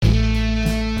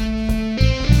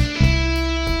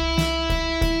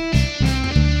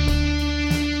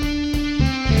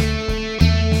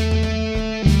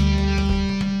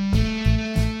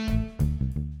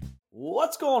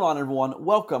going on, everyone?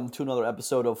 Welcome to another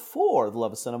episode of For the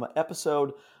Love of Cinema,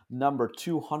 episode number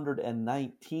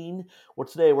 219, where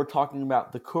today we're talking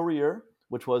about The Courier,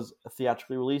 which was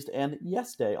theatrically released, and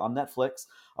Yes Day on Netflix,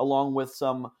 along with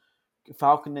some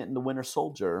Falcon and the Winter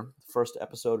Soldier, first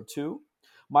episode or two.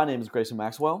 My name is Grayson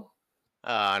Maxwell.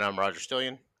 And I'm Roger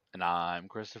Stillion. And I'm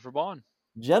Christopher Bond.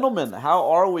 Gentlemen,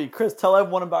 how are we? Chris, tell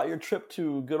everyone about your trip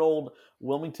to good old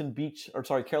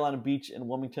Carolina Beach in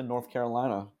Wilmington, North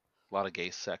Carolina. A lot of gay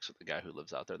sex with the guy who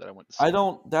lives out there that I went to see.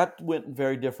 That went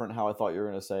very different how I thought you were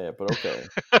going to say it, but okay.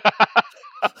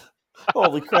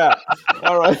 Holy crap.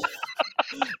 All right.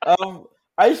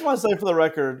 I just want to say for the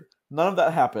record, none of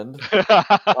that happened.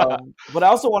 But I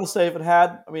also want to say if it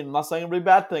had, I'm not saying it would be a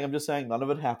bad thing. I'm just saying none of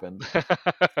it happened.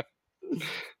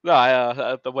 No,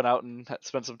 I went out and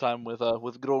spent some time with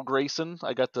good old Grayson.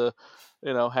 I got to,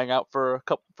 hang out for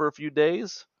a few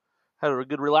days. Had a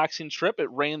good relaxing trip.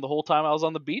 It rained the whole time I was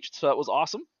on the beach, so that was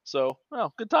awesome. So,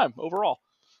 good time overall.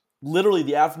 Literally,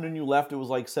 the afternoon you left, it was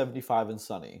like 75 and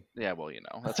sunny. Yeah, well,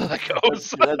 that's how that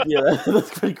goes.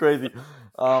 That's pretty crazy.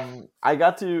 I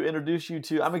got to introduce you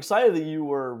to. I'm excited that you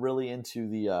were really into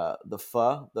the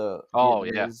pho. Oh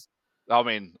yeah.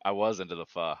 I was into the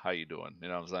pho. How you doing? You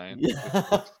know what I'm saying?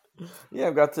 Yeah. Yeah,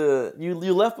 I got to. You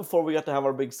left before we got to have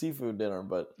our big seafood dinner,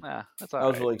 but that's all I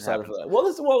was right. really excited for that. Well,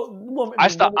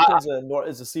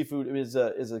 is a seafood is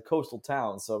a coastal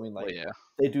town, so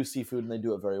they do seafood and they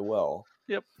do it very well.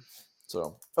 Yep.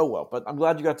 So but I'm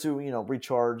glad you got to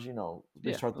recharge,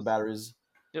 restart the batteries.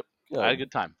 Yep. I had a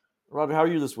good time. Roger, how are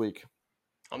you this week?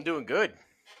 I'm doing good.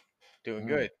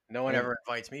 Good. No one ever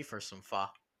invites me for some pho.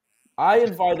 I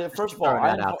invited. First of all,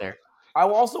 out there. I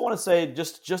also want to say,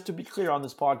 just to be clear on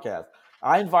this podcast,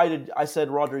 I said,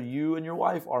 Roger, you and your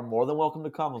wife are more than welcome to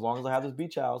come as long as I have this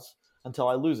beach house until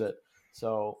I lose it.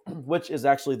 So, which is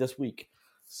actually this week.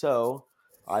 So,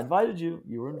 I invited you.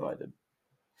 You were invited.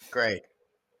 Great.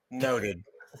 Noted.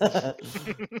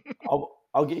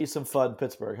 I'll get you some pho in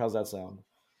Pittsburgh. How's that sound?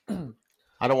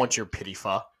 I don't want your pity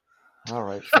pho. All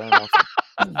right, fair enough.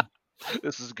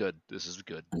 This is good.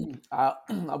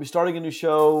 I'll be starting a new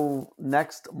show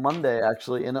next Monday,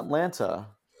 actually, in Atlanta.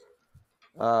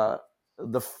 I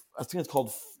think it's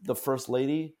called The First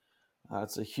Lady.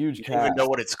 It's a huge cast. You don't even know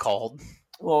what it's called?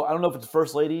 Well, I don't know if it's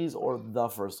First Ladies or The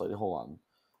First Lady. Hold on.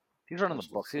 He's running the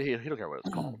books. He don't care what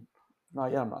it's called. No,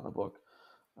 yeah, I'm not in the book.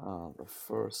 The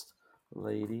First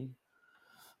Lady.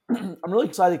 I'm really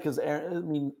excited because,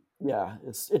 yeah,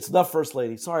 it's The First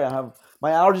Lady. Sorry, I have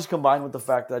my allergies combined with the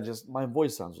fact that my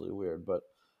voice sounds really weird. But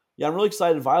yeah, I'm really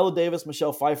excited. Viola Davis,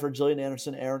 Michelle Pfeiffer, Gillian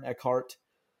Anderson, Aaron Eckhart,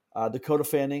 Dakota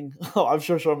Fanning. Oh, I'm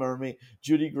sure she'll remember me.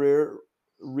 Judy Greer,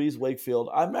 Reese Wakefield.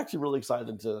 I'm actually really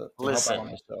excited to listen. help out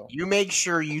on this show. You make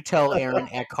sure you tell Aaron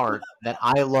Eckhart that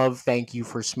I love Thank You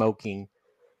for Smoking.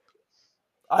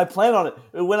 I plan on it.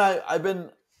 When I've been.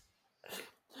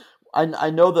 I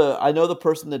know the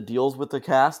person that deals with the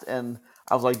cast, and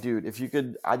I was like, dude, if you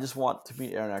could, I just want to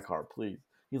meet Aaron Eckhart, please.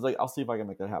 He's like, I'll see if I can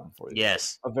make that happen for you.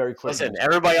 Yes. A very quick. Listen,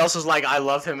 everybody else is like, I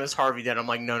love him as Harvey Dent. I'm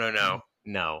like, no.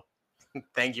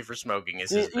 Thank You for Smoking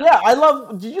is his best. I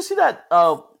love. Did you see that?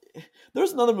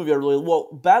 There's another movie I really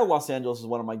Battle Los Angeles is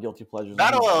one of my guilty pleasures.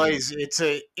 Battle Los,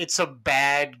 it's a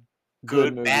bad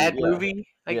movie.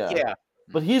 Yeah.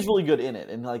 But he's really good in it,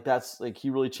 and he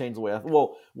really changed the way.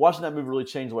 Watching that movie really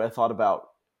changed the way I thought about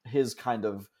his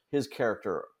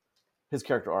character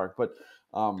arc. But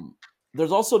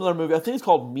there's also another movie. I think it's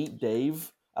called Meet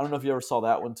Dave. I don't know if you ever saw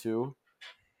that one too,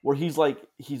 where he's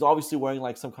obviously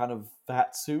wearing some kind of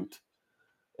fat suit,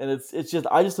 and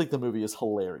I just think the movie is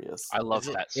hilarious. I love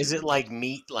that. Is it like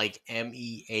meat, like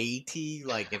MEAT?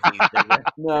 Like if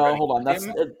no, hold on.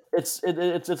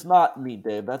 It's not Meet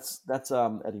Dave. That's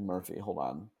Eddie Murphy. Hold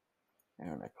on,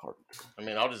 Aaron Eckhart.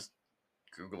 I'll just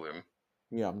Google him.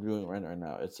 Yeah, I'm doing it right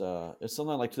now. It's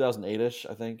something like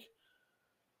 2008ish, I think.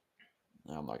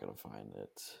 No, I'm not gonna find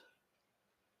it.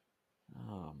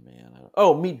 Oh man.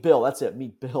 Meet Bill. That's it.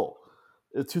 Meet Bill.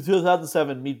 It's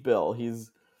 2007. Meet Bill.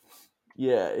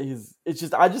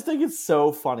 I just think it's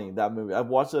so funny, that movie. I've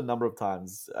watched it a number of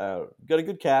times. Got a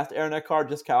good cast: Aaron Eckhart,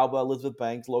 Jessica Alba, Elizabeth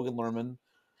Banks, Logan Lerman.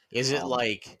 Is it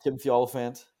like Timothy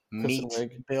Olyphant? Meet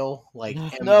Bill? Like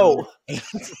no.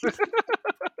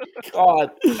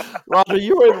 God, Roger,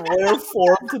 you were in rare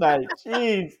form tonight.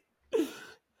 Jeez.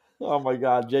 Oh my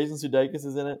God, Jason Sudeikis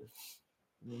is in it.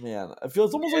 Man, I feel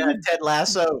it's almost like Ted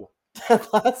Lasso. Ted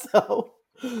Lasso.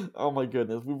 Oh my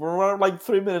goodness, we were like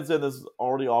 3 minutes in. This is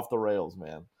already off the rails,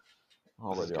 man.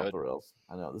 Already off the rails.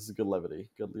 I know, this is good levity.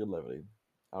 Good levity.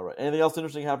 All right. Anything else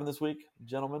interesting happened this week,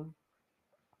 gentlemen?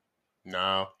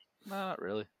 No, not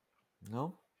really.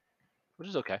 No, which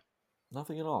is okay.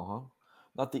 Nothing at all, huh?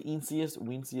 Not the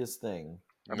weensiest thing.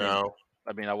 I mean, No.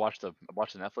 I watched the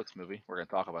Netflix movie. We're gonna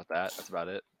talk about that. That's about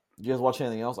it. Do you guys watch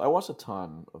anything else? I watched a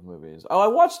ton of movies. Oh, I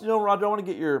watched. Roger, I want to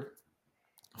get your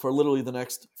for literally the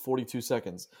next 42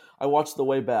 seconds. I watched The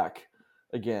Way Back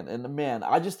again, and man,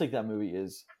 I just think that movie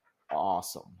is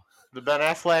awesome. The Ben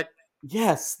Affleck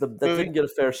Yes, that movie. didn't get a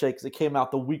fair shake because it came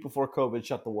out the week before COVID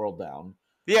shut the world down.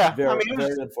 Yeah, Very, I mean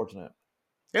very unfortunate.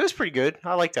 it was pretty good.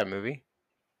 I like that movie.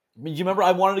 I mean, you remember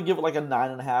I wanted to give it like a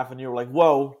 9.5, and you were like,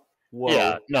 "Whoa, whoa."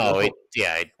 Yeah, no, whoa.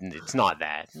 it's not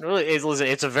that. It's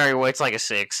like a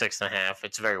 6.5.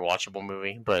 It's a very watchable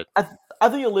movie, but I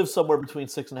think it lives somewhere between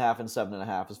 6.5 and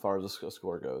 7.5 as far as the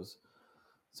score goes.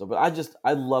 So, but I did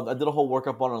a whole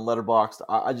workup on it on Letterboxd.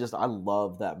 I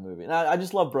love that movie, and I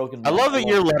just love Broken I Men. love that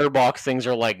your letterbox things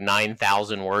are like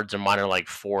 9,000 words and mine are like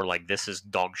 4. Like this is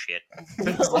dog shit.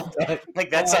 Like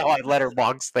that's how I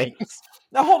letterbox things.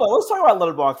 Now hold on, let's talk about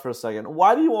Letterboxd for a second.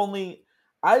 Why do you only?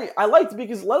 I like to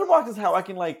because Letterboxd is how I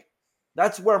can like.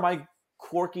 That's where my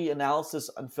quirky analysis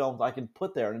on films I can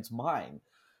put there, and it's mine.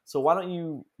 So why don't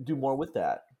you do more with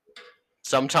that?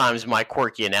 Sometimes my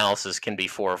quirky analysis can be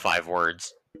 4 or 5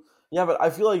 words. Yeah, but I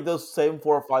feel like those same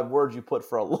 4 or 5 words you put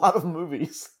for a lot of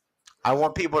movies. I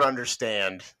want people to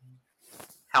understand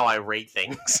how I rate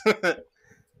things.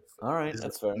 All right,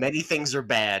 that's fair. Many things are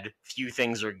bad, few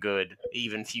things are good,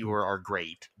 even fewer are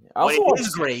great. I also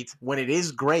When it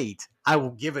is great, I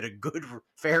will give it a good,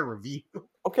 fair review.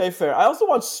 Okay, fair. I also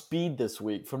watched Speed this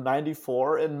week from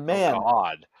 '94, and man, Oh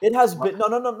God, it has been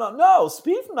no.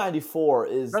 Speed from '94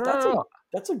 is No.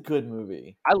 that's a good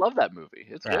movie. I love that movie.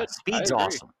 It's Yeah, good. Speed's I agree.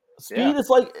 awesome. Speed Yeah. is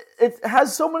like it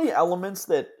has so many elements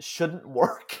that shouldn't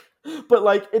work, but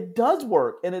like it does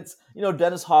work, and it's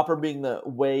Dennis Hopper being the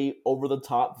way over the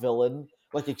top villain,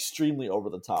 like extremely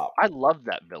over the top. I loved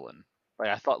that villain. Like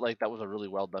I thought like that was a really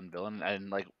well done villain, and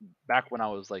like back when I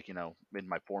was like in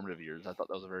my formative years, I thought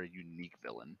that was a very unique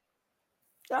villain.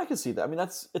 Yeah, I can see that. I mean,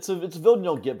 it's a villain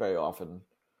you don't get very often.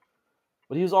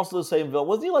 But he was also the same villain.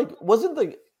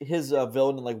 Wasn't his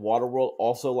villain in like Waterworld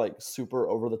also like super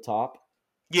over the top?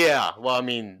 Yeah, well, I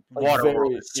mean, Like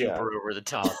Waterworld is super over the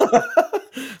top.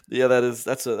 Yeah,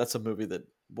 that's a movie that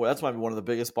that's might be one of the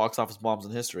biggest box office bombs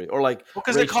in history. Or like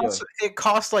Because it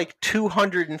cost like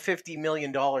 $250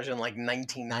 million in like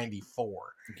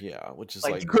 1994. Yeah, which is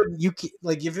Like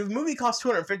if a movie cost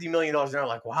 $250 million now,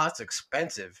 like wow, that's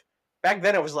expensive. Back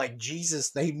then, it was like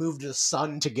Jesus. They moved the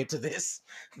sun to get to this.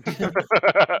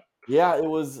 Yeah, it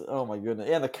was. Oh my goodness.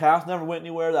 Yeah, the cast never went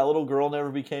anywhere. That little girl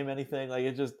never became anything. Like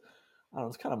it just, I don't know.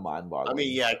 It's kind of mind-boggling. I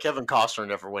mean, yeah, Kevin Costner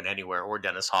never went anywhere, or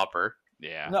Dennis Hopper.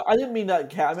 Yeah. No, I didn't mean that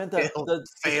cast. I meant that the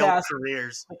Failed cast.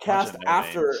 careers. The cast Bunch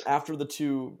of no names. after the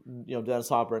two, Dennis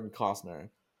Hopper and Costner.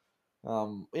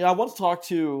 I once talked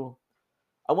to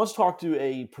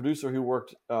a producer who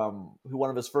worked, who one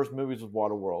of his first movies was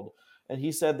Waterworld, and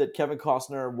he said that Kevin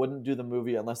Costner wouldn't do the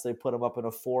movie unless they put him up in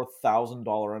a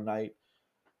 $4,000 a night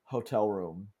hotel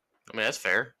room, I mean, that's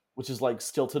fair. which is like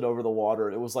stilted over the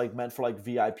water. It was like meant for like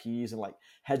VIPs and like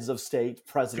heads of state,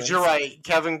 presidents. But you're right.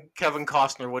 Kevin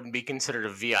Costner wouldn't be considered a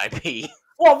VIP.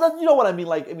 Well, then, you know what I mean.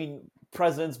 Like, I mean,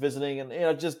 presidents visiting, and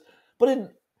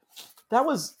that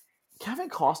was Kevin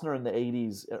Costner in the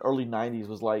 '80s, early '90s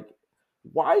was like,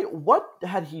 why? What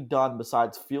had he done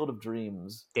besides Field of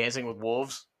Dreams? Dancing with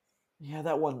Wolves. Yeah,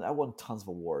 that won tons of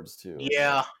awards too.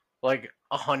 Yeah, like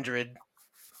 100.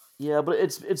 Yeah, but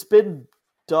it's been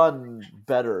done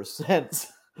better since.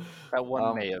 That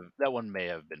one may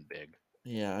have been big.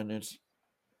 Yeah, and it's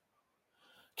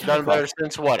Done better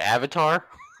since what? Avatar.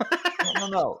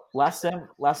 No. Last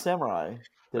Samurai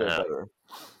did it better.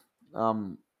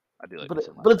 I do like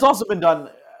but it's also been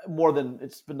done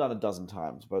it's been done a dozen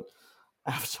times. But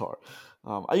Avatar,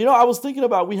 I was thinking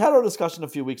about, we had our discussion a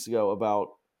few weeks ago about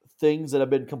things that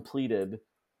have been completed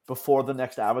before the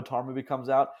next Avatar movie comes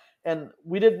out, and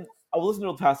I was listening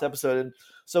to the past episode, and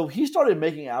so he started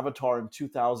making Avatar in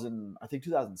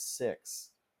 2006.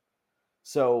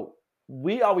 So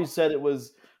we always said it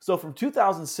was, so from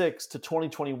 2006 to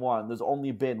 2021, there's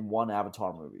only been one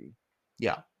Avatar movie.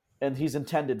 Yeah. And he's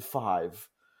intended 5.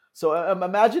 So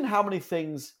imagine how many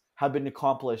things have been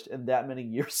accomplished in that many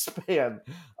years span.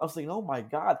 I was thinking, oh my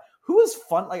God, who is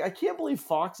fun? Like, I can't believe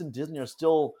Fox and Disney are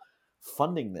still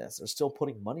funding this, or still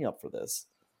putting money up for this.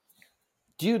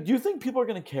 Do you think people are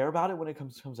going to care about it when it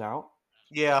comes out?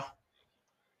 Yeah.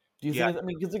 Do you think? I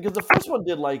mean, because the first one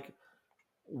did like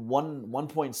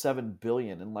 1.7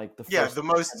 billion in like the first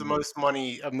the most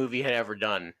money a movie had ever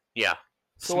done. Yeah.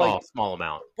 So small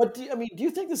amount. But do you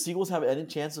think the sequels have any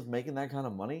chance of making that kind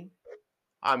of money?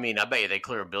 I mean, I bet you they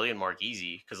clear $1 billion mark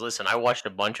easy. Because listen, I watched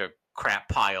a bunch of crap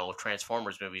pile of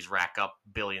Transformers movies rack up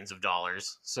billions of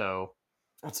dollars. So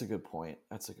That's a good point.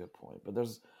 But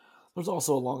there's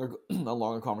also a longer a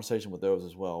longer conversation with those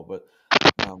as well. But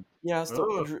yeah,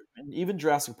 still, ugh. even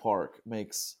Jurassic Park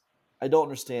makes. I don't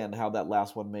understand how that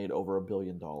last one made over $1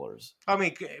 billion. I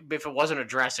mean, if it wasn't a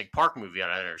Jurassic Park movie, I'd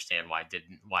understand why it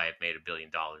made $1 billion,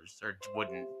 or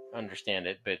wouldn't understand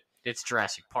it. But it's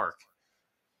Jurassic Park.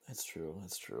 That's true.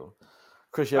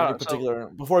 Chris, you have any So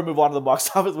particular before we move on to the box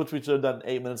office, which we should have done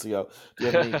 8 minutes ago? Do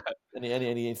you have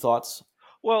any thoughts?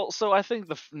 well, so I think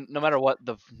no matter what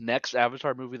the next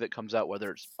Avatar movie that comes out,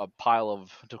 whether it's a pile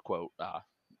of to quote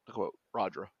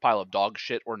Roger, pile of dog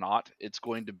shit or not, it's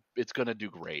going to do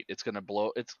great. It's going to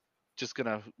blow. It's just going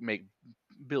to make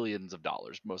billions of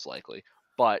dollars most likely.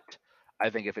 But I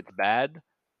think if it's bad,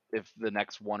 if the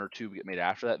next one or two get made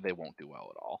after that, they won't do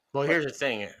well at all. Well, But here's the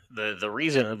thing: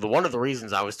 one of the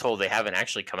reasons I was told they haven't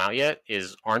actually come out yet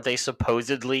is aren't they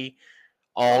supposedly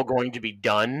all going to be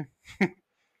done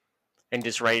and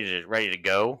just ready to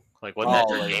go? Like, wasn't that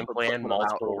oh, their like game plan? put them out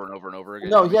Multiple. over and over and over again.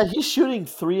 No, you mean? yeah, he's shooting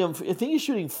three of. I think he's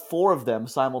shooting four of them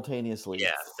simultaneously.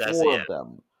 Yeah, that's Four it. of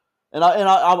them, and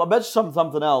I'll bet you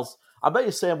something else. I bet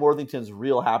you Sam Worthington's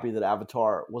real happy that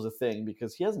Avatar was a thing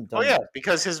because he hasn't done. Oh yeah,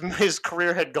 because his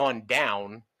career had gone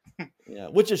down. Yeah,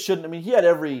 which it shouldn't. I mean, he had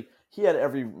every. I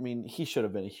mean, he should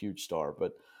have been a huge star,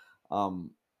 but um,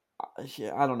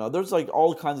 yeah, I don't know. There's like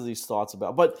all kinds of these thoughts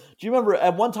about. But do you remember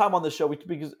at one time on the show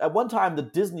because at one time the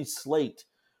Disney slate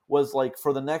was like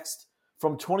for the next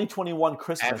from 2021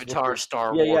 Christmas. Avatar,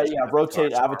 Star Yeah, Wars.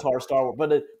 rotate Star Avatar, Wars. Star Wars,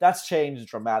 but that's changed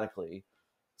dramatically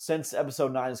since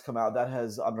Episode 9 has come out. That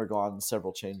has undergone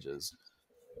several changes.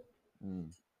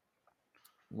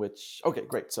 Which okay,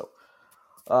 great. So,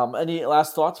 any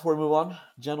last thoughts before we move on,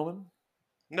 gentlemen?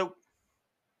 Nope.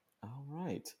 All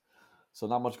right. So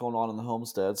not much going on in the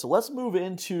homestead. So let's move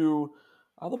into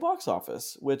the box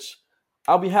office, which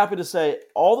I'll be happy to say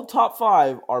all the top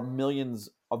 5 are millions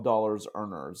of dollars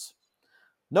earners.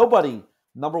 Nobody,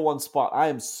 number one spot. I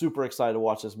am super excited to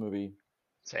watch this movie.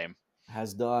 Same.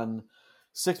 Has done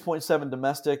 6.7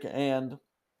 domestic and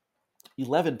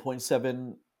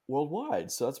 11.7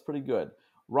 worldwide. So that's pretty good.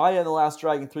 Raya and the Last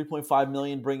Dragon, 3.5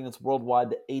 million, bringing its worldwide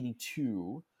to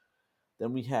 82.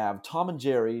 Then we have Tom and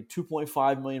Jerry,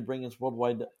 2.5 million, bringing its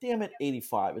worldwide to, damn it,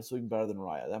 85. It's even better than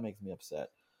Raya. That makes me upset.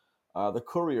 The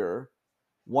Courier,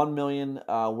 1 million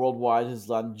worldwide, has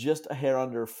done just a hair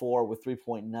under 4 with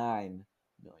 3.9 million.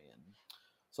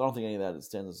 So I don't think any of that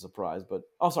stands as a surprise. But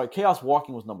Chaos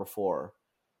Walking was number 4,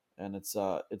 and it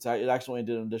actually only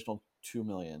did an additional 2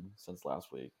 million since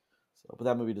last week. So, but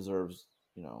that movie deserves,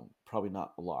 probably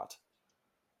not a lot.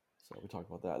 So we talked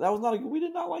about that. That was not we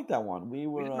did not like that one. We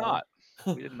We did not.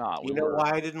 We did not. You know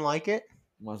why I didn't like it?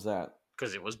 What's that?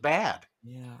 Because it was bad.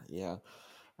 Yeah.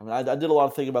 I mean, I did a lot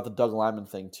of thinking about the Doug Liman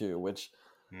thing too, which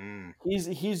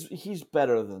he's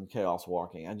better than Chaos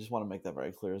Walking. I just want to make that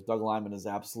very clear. Doug Liman is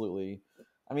absolutely.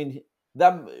 I mean,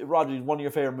 that Roger, one of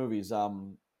your favorite movies,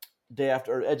 Day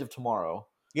After or Edge of Tomorrow.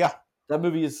 Yeah, that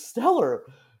movie is stellar.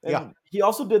 And yeah, he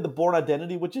also did The Bourne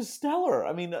Identity, which is stellar.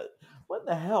 I mean, what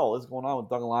the hell is going on with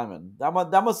Doug Liman? That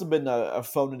must have been a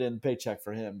phoned-in paycheck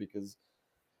for him because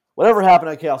whatever happened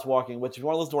at Chaos Walking, which if you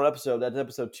want to listen to our episode, that's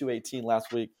episode 218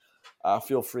 last week,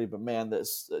 feel free. But man,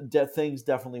 things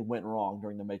definitely went wrong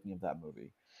during the making of that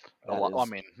movie. I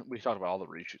mean, we talked about all the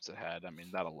reshoots it had. I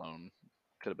mean, that alone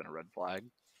could have been a red flag.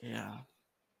 Yeah.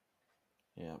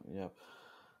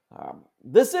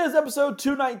 This is episode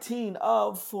 219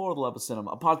 of For the Love of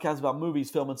Cinema, a podcast about movies,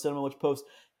 film, and cinema, which posts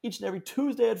each and every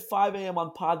Tuesday at 5 a.m.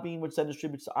 on Podbean, which then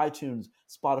distributes to iTunes,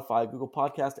 Spotify, Google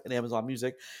Podcast, and Amazon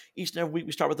Music. Each and every week,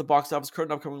 we start with the box office,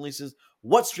 current upcoming releases,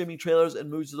 what streaming trailers, and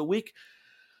movies of the week.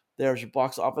 There's your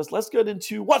box office. Let's get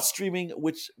into what's streaming,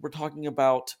 which we're talking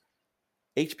about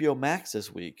HBO Max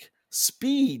this week.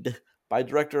 Speed by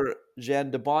director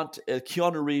Jan de Bont,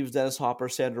 Keanu Reeves, Dennis Hopper,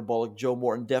 Sandra Bullock, Joe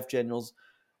Morton, Def Daniels,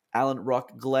 Alan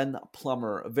Ruck, Glenn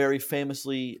Plummer. It's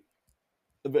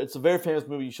a very famous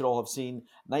movie you should all have seen.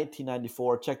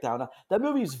 1994. Check that out. That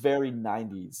movie is very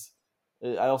 90s.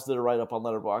 I also did a write-up on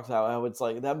Letterboxd how it's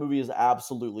like that movie is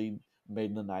absolutely made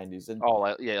in the 90s. And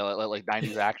like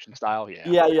 90s action style.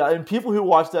 Yeah. Yeah. And people who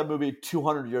watch that movie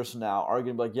 200 years from now are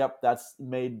going to be like, yep, that's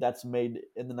made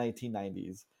in the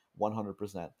 1990s.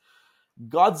 100%.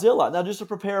 Godzilla. Now, just to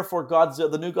prepare for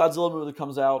the new Godzilla movie that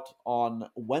comes out on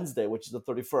Wednesday, which is the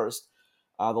 31st.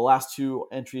 The last two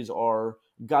entries are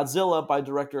Godzilla by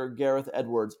director Gareth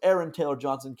Edwards, Aaron Taylor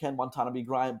Johnson, Ken Watanabe,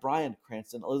 Bryan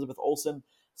Cranston, Elizabeth Olsen,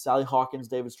 Sally Hawkins,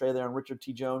 David Strathair, and Richard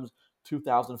T. Jones,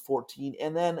 2014.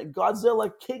 And then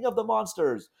Godzilla, King of the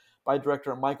Monsters by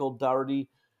director Michael Dougherty,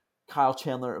 Kyle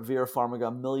Chandler, Vera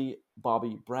Farmiga, Millie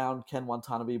Bobby Brown, Ken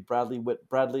Watanabe,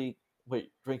 Bradley,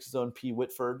 drinks his own P.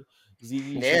 Whitford,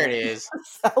 Zizi There it Shan, is.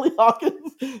 Sally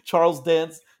Hawkins, Charles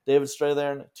Dance, David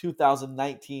Strathairn,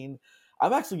 2019.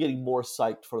 I'm actually getting more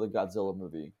psyched for the Godzilla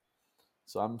movie,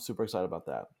 so I'm super excited about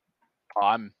that.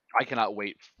 I cannot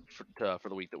wait for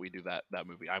the week that we do that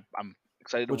movie. I'm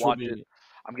excited to Which will watch it. be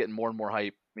I'm getting more and more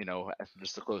hype.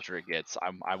 Just the closer it gets,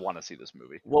 I want to see this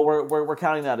movie. well, we're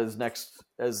counting that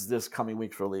as this coming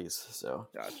week's release. So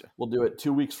Gotcha. we'll do it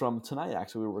 2 weeks from tonight.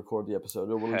 Actually, we'll record the episode.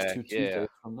 It'll release Heck two yeah. Tuesdays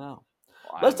from now.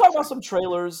 Well, Let's I'm talk about excited. some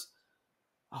trailers.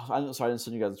 Sorry, I didn't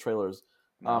send you guys the trailers.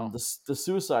 No. The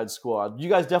Suicide Squad. You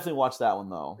guys definitely watched that one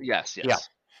though. Yes. Yeah.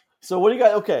 So what do you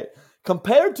guys? Okay,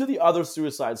 compared to the other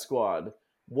Suicide Squad,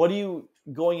 what do you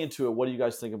going into it? What do you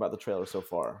guys think about the trailer so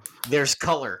far? There's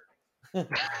color.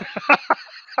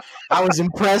 I was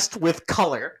impressed with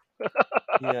color.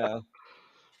 Yeah.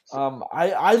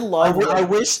 I love. I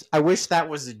wish that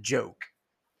was a joke.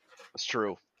 It's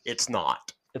true. It's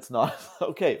not. It's not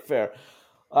okay. Fair.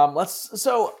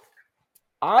 So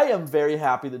I am very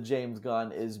happy that James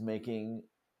Gunn is making.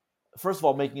 First of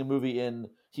all, making a movie in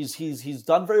he's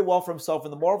done very well for himself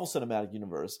in the Marvel Cinematic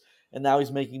Universe, and now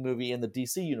he's making a movie in the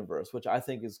DC universe, which I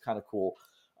think is kind of cool.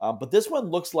 But this one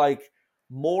looks like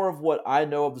more of what I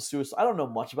know of the Suicide. I don't know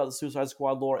much about the Suicide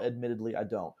Squad lore, admittedly, I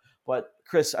don't. But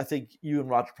Chris, I think you and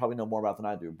Roger probably know more about than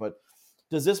I do. But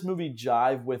does this movie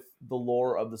jive with the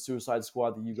lore of the Suicide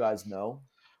Squad that you guys know?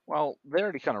 Well, they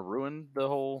already kind of ruined the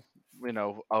whole.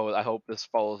 Oh, I hope this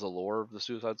follows the lore of the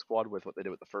Suicide Squad with what they did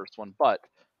with the first one. But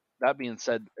that being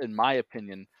said, in my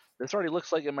opinion, this already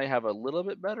looks like it may have a little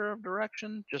bit better of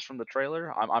direction just from the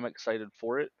trailer. I'm excited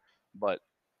for it, but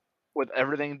with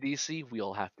everything DC,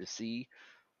 we'll have to see.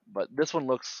 But this one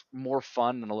looks more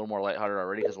fun and a little more lighthearted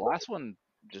already because the last one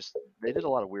just they did a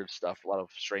lot of weird stuff, a lot of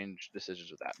strange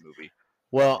decisions with that movie.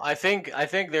 Well, I think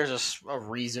there's a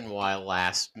reason why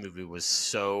last movie was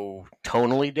so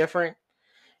tonally different.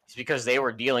 It's because they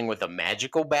were dealing with a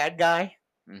magical bad guy,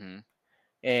 Mm-hmm.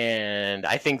 and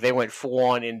I think they went full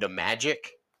on into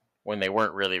magic when they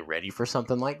weren't really ready for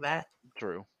something like that.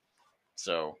 True.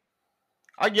 So,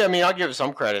 I'll give it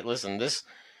some credit. Listen,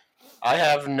 I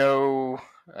have no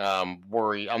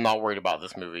worry. I'm not worried about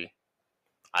this movie.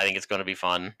 I think it's going to be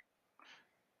fun.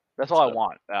 That's all I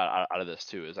want out of this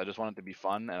too. Is I just want it to be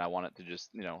fun, and I want it to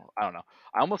just I don't know.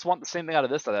 I almost want the same thing out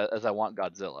of this as I want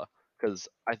Godzilla because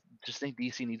I just think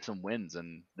DC needs some wins,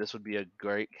 and this would be a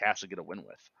great cast to get a win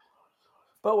with.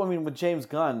 But I mean, with James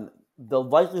Gunn, the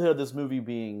likelihood of this movie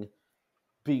being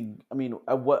the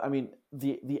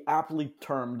aptly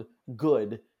termed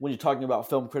good when you're talking about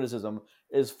film criticism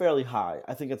is fairly high.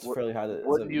 I think it's fairly high.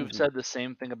 Wouldn't you have said the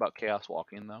same thing about Chaos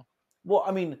Walking though? Well,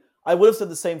 I mean, I would have said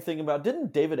the same thing about.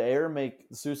 Didn't David Ayer make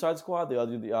the Suicide Squad, the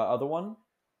other one?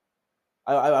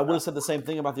 I would have said the same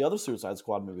thing about the other Suicide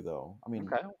Squad movie, though. I mean,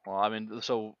 Okay. Well, I mean,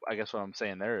 so I guess what I'm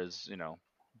saying there is,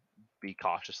 be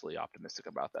cautiously optimistic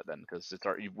about that then, because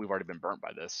we've already been burnt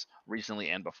by this recently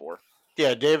and before.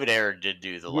 Yeah, David Ayer did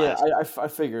do the last. I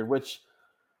figured, which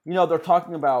they're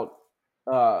talking about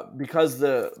because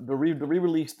the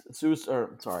re-released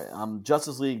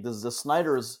Justice League, the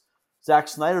Zack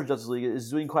Snyder's Justice League is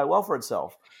doing quite well for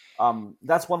itself.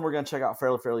 That's one we're going to check out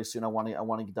fairly soon. I want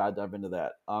to dive into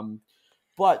that.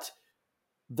 But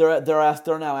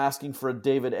they're now asking for a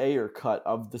David Ayer cut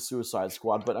of the Suicide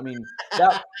Squad. But I mean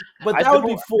that would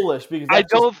be foolish because I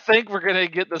don't think we're gonna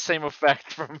get the same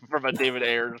effect from a David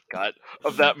Ayer's cut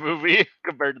of that movie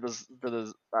compared to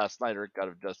the Snyder cut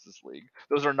of Justice League.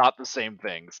 Those are not the same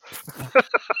things.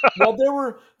 Well,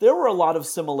 there were a lot of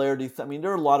similarities. I mean,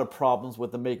 there are a lot of problems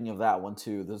with the making of that one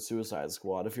too, the Suicide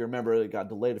Squad. If you remember, it got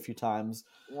delayed a few times.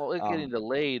 Well, it getting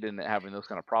delayed and having those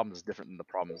kind of problems is different than the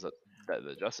problems that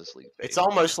the Justice League faced. It's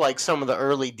almost like some of the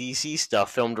early DC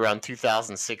stuff filmed around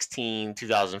 2016,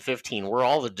 2015 were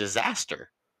all a disaster.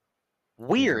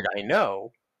 Weird, I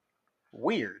know.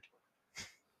 Weird.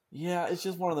 Yeah, it's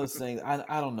just one of those things.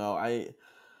 I don't know.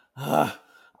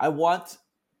 I want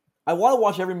to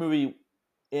watch every movie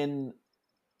in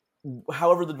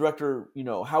however the director,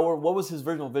 what was his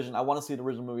original vision. I want to see the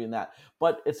original movie in that.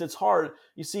 But it's hard.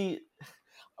 You see,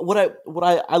 what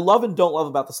I love and don't love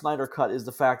about the Snyder cut is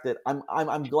the fact that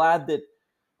I'm glad that,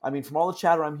 I mean, from all the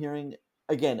chatter I'm hearing,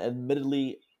 again,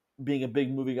 admittedly being a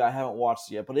big movie guy, I haven't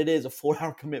watched it yet, but it is a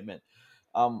 4-hour commitment.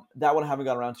 That one I haven't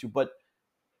got around to, but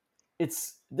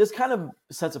this kind of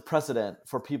sets a precedent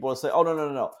for people to say, oh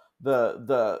no,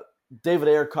 the David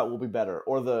Ayer cut will be better,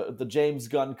 or the James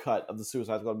Gunn cut of the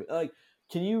Suicide Squad will be like.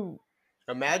 Can you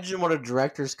imagine what a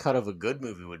director's cut of a good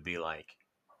movie would be like?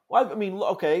 Well, I mean,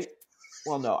 okay.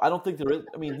 Well, no, I don't think there is.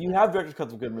 I mean, you have director's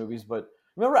cuts of good movies, but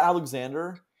remember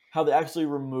Alexander? How they actually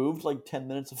removed like 10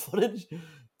 minutes of footage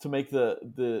to make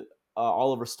the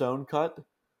Oliver Stone cut.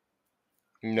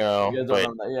 You No, guys don't but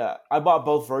remember that? Yeah, I bought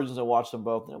both versions and watched them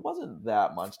both, and it wasn't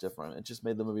that much different. It just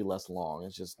made the movie less long.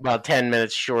 It's just, about 10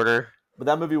 minutes shorter. but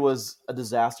that movie was a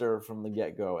disaster from the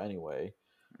get go. Anyway,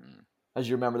 Mm. as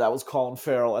you remember, that was Colin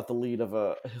Farrell at the lead of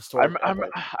a historic epic.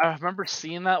 I remember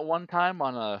seeing that one time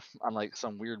on like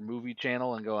some weird movie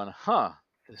channel and going, "Huh,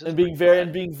 this is And pretty being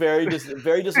very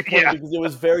very disappointed Yeah. because it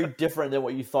was very different than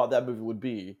what you thought that movie would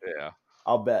be. Yeah.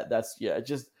 I'll bet that's it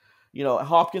just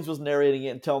Hopkins was narrating it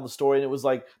and telling the story, and it was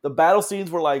like the battle scenes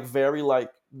were like very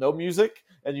like no music,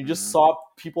 and you just Mhm. saw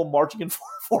people marching in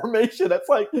formation. That's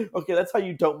like, okay, that's how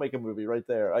you don't make a movie right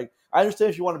there. Like, I understand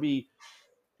if you want to be,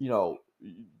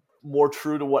 more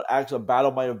true to what actually a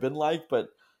battle might have been like, but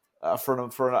for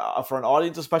an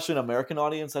audience, especially an American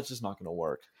audience, that's just not going to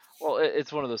work. Well,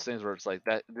 it's one of those things where it's like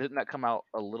that. Didn't that come out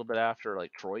a little bit after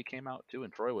like Troy came out too?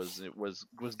 And Troy was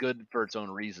good for its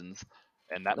own reasons,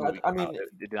 and that movie I came out. mean,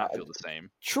 It did not feel the same.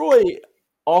 Troy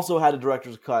also had a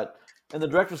director's cut, and the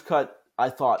director's cut I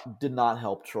thought did not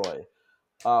help Troy.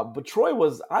 But Troy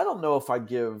was, I don't know if I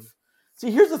give.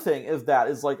 See, here's the thing: is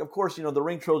like, of course, the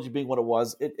Ring trilogy being what it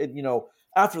was.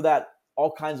 After that, all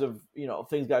kinds of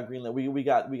things got greenlit. We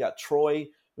got Troy,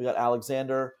 we got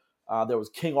Alexander. There was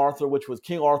King Arthur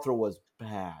was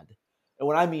bad, and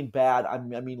when I mean bad, I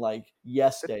mean like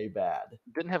Yes Day bad.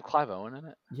 Didn't have Clive Owen in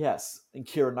it. Yes, and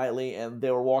Keira Knightley, and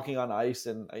they were walking on ice,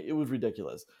 and it was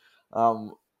ridiculous. I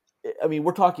mean,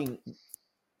 we're talking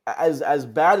as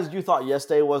bad as you thought Yes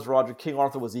Day was, Roger. King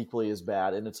Arthur was equally as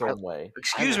bad in its own way.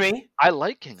 Excuse me. I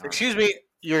like King Arthur. Excuse me.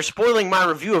 You're spoiling my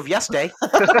review of Yes Day.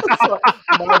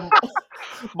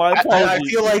 My apologies. I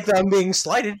feel like I'm being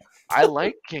slighted. I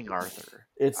like King Arthur.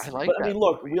 But I mean,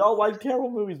 look, we all like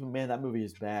terrible movies, but man, that movie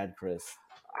is bad, Chris.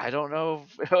 I don't know.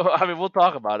 I mean, we'll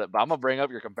talk about it, but I'm gonna bring up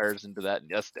your comparison to that in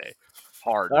Yes Day.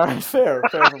 Hard. All right, fair.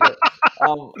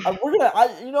 I've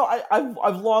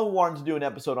long wanted to do an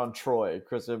episode on Troy,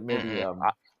 Chris. Maybe.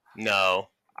 No.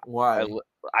 Why?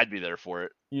 I'd be there for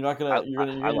it. You're not gonna. You're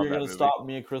gonna movie. stop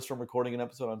me and Chris from recording an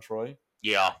episode on Troy.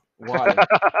 Yeah. Why?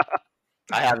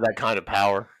 I have that kind of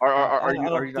power. Are you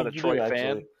not a Troy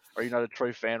fan? Actually. Are you not a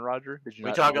Troy fan, Roger? Did you? Are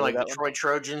we talking like the Troy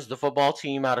Trojans, the football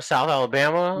team out of South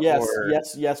Alabama?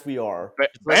 Yes, we are.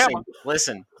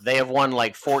 Listen, they have won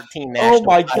like 14 national. Oh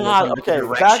my God! Okay,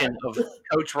 direction of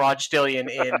Coach Rod Stillion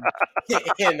in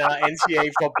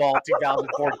NCAA football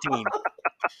 2014.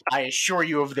 I assure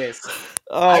you of this.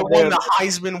 I won the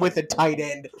Heisman with a tight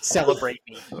end. Celebrate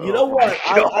me. You know what?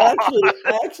 I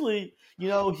actually,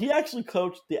 he actually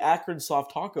coached the Akron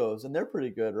Soft Tacos, and they're pretty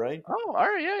good, right? Oh, all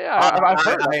right, yeah. I've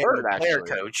heard the player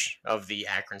coach of the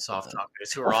Akron Soft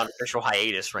Tacos, who are on official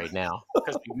hiatus right now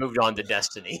because we moved on to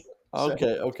Destiny.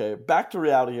 Okay. Back to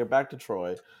reality here. Back to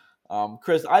Troy.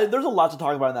 Chris, there's a lot to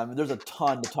talk about in that movie. There's a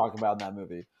ton to talk about in that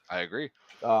movie. I agree.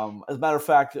 As a matter of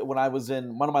fact, when I was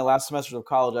in one of my last semesters of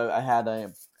college, I had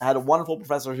a wonderful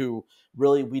professor who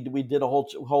really we did a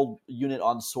whole unit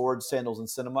on swords, sandals, and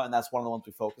cinema, and that's one of the ones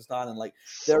we focused on. And like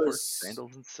sandals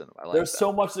and cinema. There's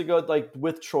so much that goes like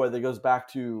with Troy that goes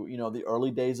back to the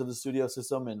early days of the studio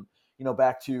system, and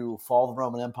back to Fall of the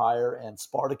Roman Empire and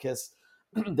Spartacus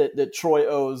that Troy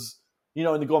owes.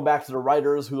 And going back to the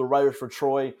writers, who the writers for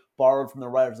Troy borrowed from the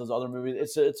writers of those other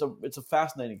movies. It's a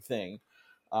fascinating thing.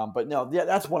 But no, yeah,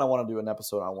 that's one I want to do an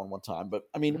episode on one time. But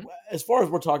I mean, as far as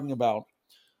we're talking about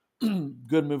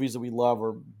good movies that we love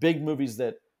or big movies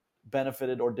that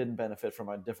benefited or didn't benefit from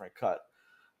a different cut,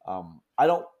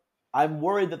 I'm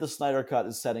worried that the Snyder cut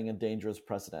is setting a dangerous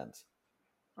precedent.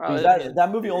 That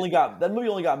movie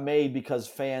only got made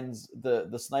because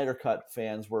the Snyder cut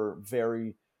fans were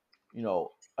very,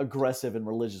 aggressive and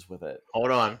religious with it.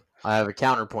 Hold on, I have a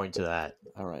counterpoint to that.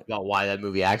 All right, about why that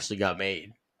movie actually got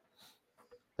made.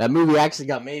 That movie actually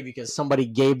got made because somebody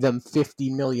gave them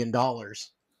 $50 million.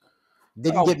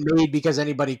 Didn't get made because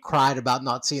anybody cried about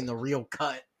not seeing the real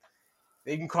cut.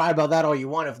 They can cry about that all you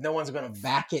want. If no one's going to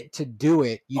back it to do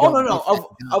it,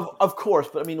 of course.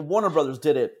 But I mean, Warner Brothers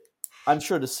did it, I'm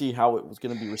sure, to see how it was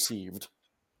going to be received.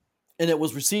 And it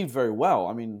was received very well.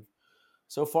 I mean,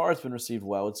 so far it's been received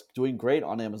well. It's doing great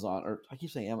on Amazon, or I keep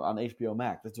saying on HBO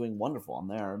Max. It's doing wonderful on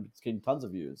there. It's getting tons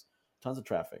of views, tons of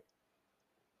traffic.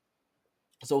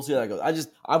 So we'll see how that goes.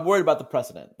 I'm worried about the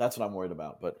precedent. That's what I'm worried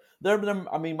about. But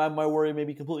my worry may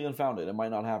be completely unfounded. It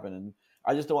might not happen. And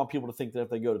I just don't want people to think that if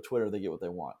they go to Twitter, they get what they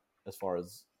want as far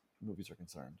as movies are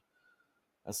concerned.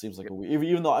 That seems like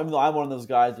even though I'm one of those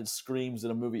guys that screams that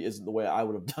a movie isn't the way I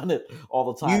would have done it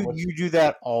all the time. You do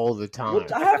that all the time.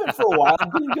 Which I haven't for a while.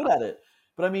 I'm getting good at it.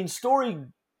 But I mean, story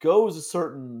goes a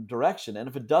certain direction, and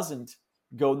if it doesn't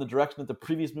go in the direction that the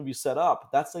previous movie set up,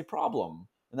 that's a problem,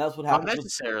 and that's what Not happens with.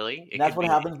 necessarily. And It that's could what be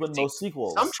happens with interesting. most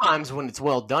sequels. Sometimes when it's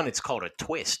well done, it's called a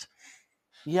twist.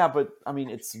 Yeah, but I mean,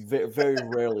 it's very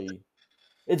rarely.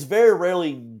 It's very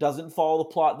rarely doesn't follow the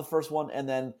plot in the first one, and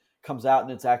then comes out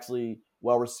and it's actually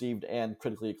well received and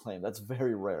critically acclaimed. That's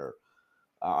very rare.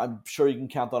 I'm sure you can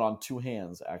count that on two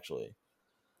hands, actually.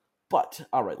 But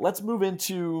all right, let's move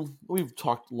into. We've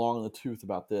talked long in the tooth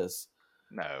about this.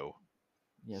 No.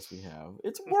 Yes, we have.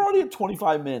 We're already at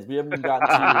 25 minutes. We haven't even gotten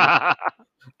to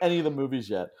any of the movies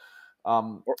yet.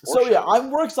 Or So yeah,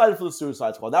 shows. we're excited for the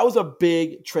Suicide Squad. That was a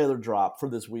big trailer drop for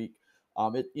this week.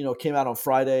 It came out on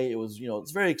Friday. It was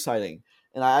it's very exciting,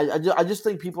 and I just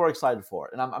think people are excited for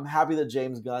it, and I'm happy that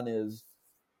James Gunn is,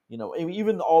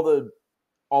 even all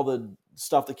the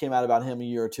stuff that came out about him a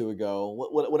year or two ago,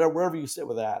 whatever, wherever you sit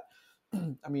with that.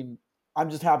 I mean, I'm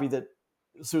just happy that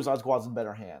Suicide Squad's in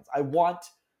better hands. I want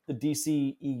the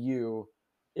DC EU,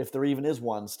 if there even is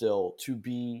one still, to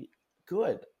be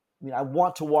good. I mean, I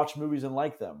want to watch movies and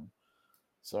like them.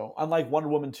 So, unlike Wonder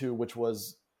Woman 2, which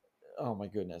was, oh my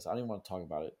goodness, I don't even want to talk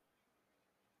about it.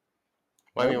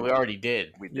 Well, I mean, we already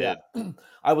did. We Yeah. did.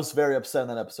 I was very upset in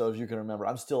that episode, as you can remember.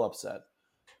 I'm still upset.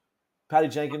 Patty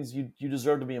Jenkins, you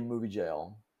deserve to be in movie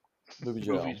jail. Movie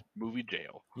jail. Movie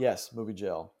jail. Yes, movie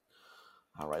jail.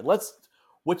 All right,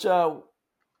 which you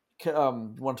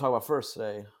want to talk about first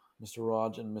today, Mr.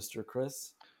 Raj and Mr.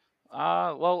 Chris?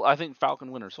 Well, I think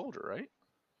Falcon Winter Soldier, right?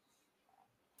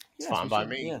 It's Yes, fine we by should.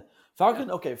 me. Yeah, Falcon.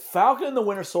 Yeah. Okay, Falcon and the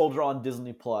Winter Soldier on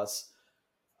Disney Plus.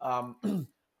 I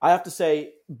have to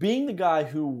say, being the guy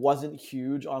who wasn't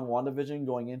huge on WandaVision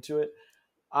going into it,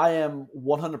 I am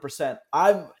 100%.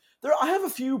 I have a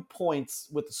few points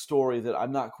with the story that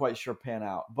I'm not quite sure pan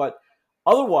out, but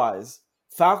otherwise,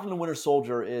 Falcon and Winter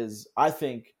Soldier is, I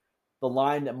think, the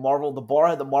line that the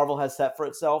bar that Marvel has set for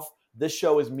itself. This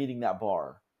show is meeting that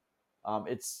bar.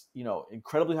 It's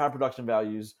incredibly high production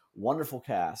values, wonderful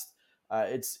cast.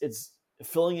 It's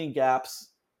filling in gaps.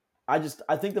 I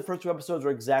think the first two episodes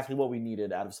are exactly what we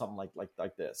needed out of something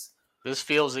like this. This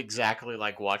feels exactly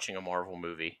like watching a Marvel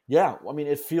movie. Yeah, I mean,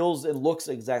 it looks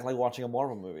exactly like watching a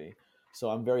Marvel movie. So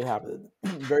I'm very happy,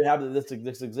 very happy that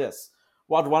this exists.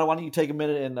 Roger, why don't you take a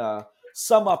minute and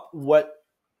sum up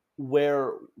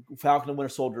where Falcon and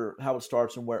Winter Soldier, how it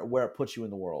starts and where it puts you in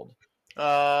the world.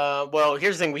 Well,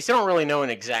 here's the thing: we still don't really know an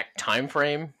exact time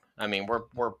frame. I mean,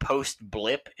 we're post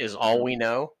blip is all we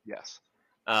know. Yes.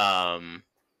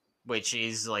 Which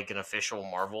is like an official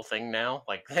Marvel thing now.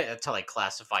 Like that's how they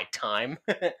classify time.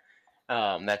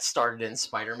 That started in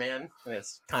Spider-Man and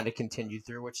it's kind of continued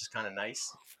through, which is kind of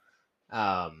nice.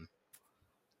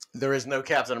 There is no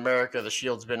Captain America. The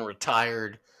Shield's been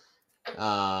retired.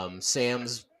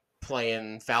 Sam's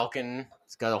playing Falcon.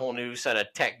 He's got a whole new set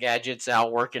of tech gadgets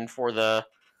out working for the.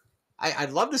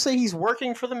 I'd love to say he's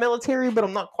working for the military, but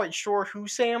I'm not quite sure who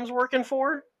Sam's working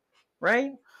for.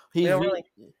 Right?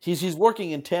 He's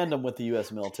working in tandem with the U.S.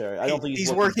 military. I don't think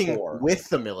he's working for. with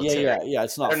the military. Yeah.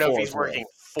 It's not. I don't know for, if he's working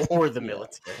for the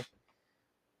military.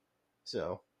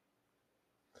 So,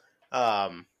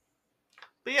 but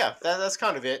yeah, that's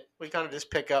kind of it. We kind of just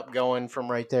pick up going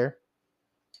from right there.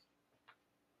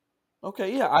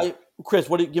 Okay, yeah. Chris,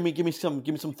 give me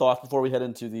some thoughts before we head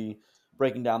into the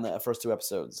breaking down the first two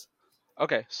episodes.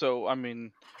 Okay, so I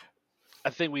mean, I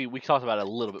think we talked about it a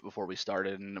little bit before we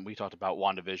started, and we talked about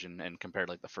WandaVision and compared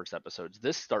like the first episodes.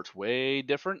 This starts way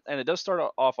different, and it does start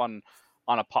off on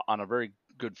a very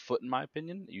good foot in my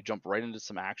opinion. You jump right into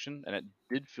some action, and it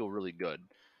did feel really good.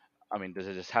 I mean, does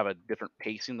it just have a different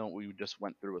pacing than what we just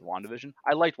went through with WandaVision?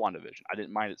 I liked WandaVision. I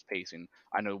didn't mind its pacing.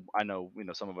 I know,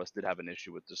 some of us did have an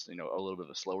issue with just, a little bit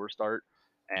of a slower start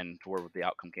and to where the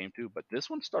outcome came to. But this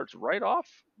one starts right off,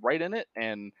 right in it,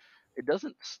 and it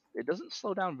doesn't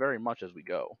slow down very much as we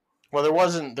go. Well, there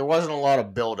wasn't a lot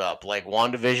of build up. Like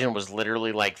WandaVision was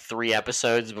literally like 3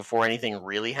 episodes before anything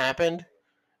really happened.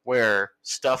 Where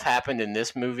stuff happened in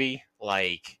this movie,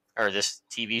 or this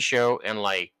TV show, in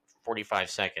like 45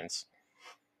 seconds.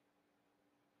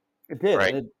 It did.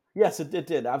 Right? And it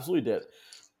did. Absolutely did.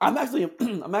 I'm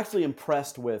actually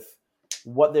impressed with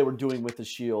what they were doing with the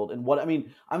Shield and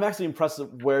I'm actually impressed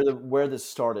with where this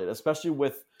started, especially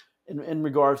with in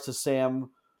regards to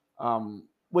Sam,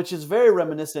 which is very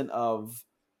reminiscent of.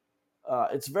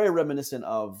 It's very reminiscent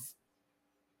of,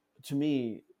 to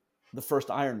me, the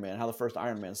first Iron Man. How the first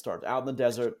Iron Man starts out in the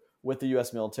desert with the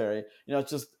U.S. military.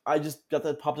 I just got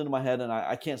that popped into my head, and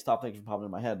I can't stop thinking from popping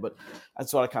into my head. But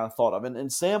that's what I kind of thought of.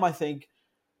 And Sam, I think,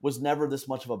 was never this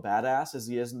much of a badass as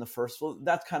he is in the first. Well,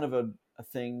 that's kind of a a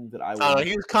thing that I would.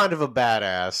 He was kind of a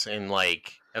badass in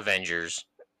like Avengers.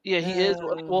 Yeah, he is.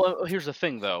 Uh, Well, here's the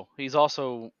thing though. He's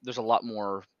also there's a lot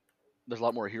more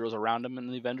heroes around him in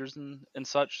the Avengers and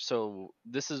such. So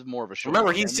this is more of a show.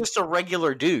 Remember, for he's him. just a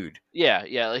regular dude.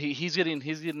 Yeah. He's getting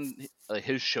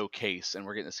his showcase, and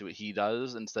we're getting to see what he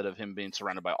does instead of him being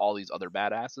surrounded by all these other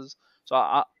badasses. So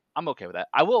I'm okay with that.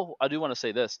 I do want to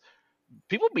say this: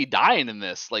 people be dying in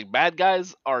this. Like bad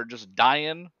guys are just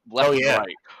dying left and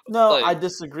right. No, Like, I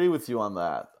disagree with you on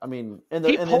that. I mean,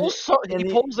 he pulls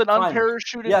an fine.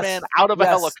 unparachuted Yes, man out of a yes,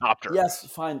 helicopter. Yes,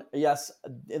 fine. Yes,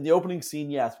 in the opening scene,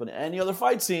 yes, but in any other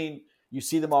fight scene, you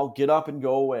see them all get up and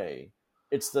go away.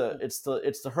 It's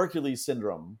the Hercules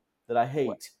syndrome that I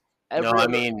hate. I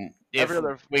mean, if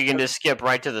we can every- just skip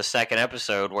right to the second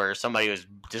episode where somebody was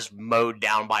just mowed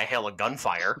down by a hail of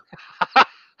gunfire.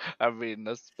 I mean,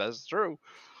 that's true.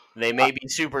 They may be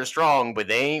super strong, but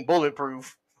they ain't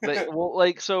bulletproof.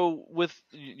 So with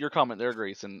your comment there,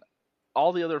 Grayson,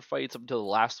 all the other fights up until the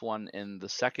last one in the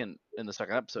second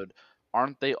episode,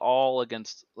 aren't they all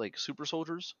against like super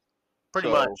soldiers? Pretty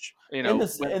much. In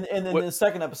the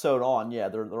second episode on, yeah,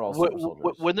 they're all super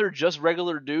soldiers. When they're just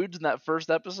regular dudes in that first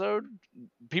episode,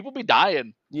 people be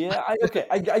dying. Yeah, I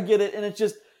get it, and it's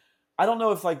just I don't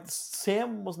know if like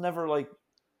Sam was never like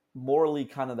morally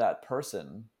kind of that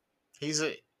person. He was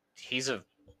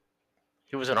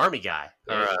an army guy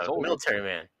or a military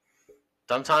man.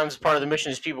 Sometimes part of the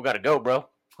mission is people got to go, bro.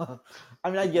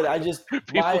 I mean, I get it. I just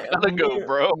gotta go,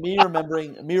 bro. me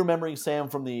remembering Sam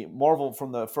from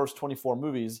the first 24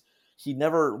 movies. He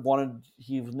was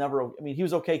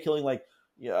okay killing like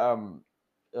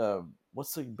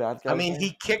what's the bad guy? I mean,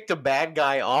 he kicked a bad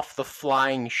guy off the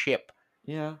flying ship.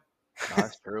 Yeah,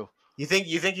 that's true. You think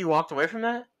he walked away from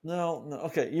that? No.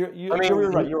 Okay, you're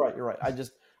right. You're right.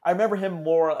 I remember him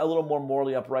a little more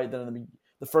morally upright than in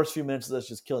the first few minutes of this,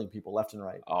 just killing people left and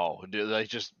right. Oh, dude, they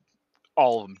just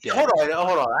all of them dead.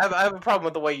 Hold on. I have a problem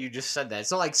with the way you just said that.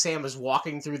 It's not like Sam is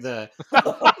walking through the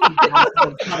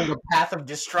path of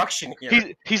destruction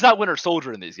here. He's not Winter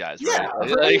Soldier in these guys, right?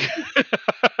 Yeah, like,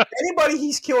 anybody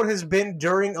he's killed has been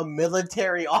during a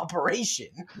military operation.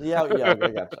 Yeah, I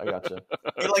gotcha.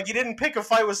 Like, you didn't pick a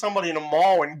fight with somebody in a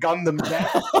mall and gun them down.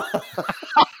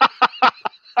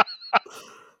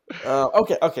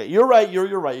 Okay. You're right.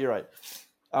 You're right.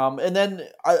 And then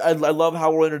I love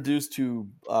how we're introduced to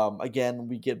again,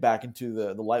 we get back into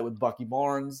the light with Bucky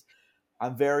Barnes.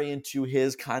 I'm very into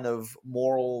his kind of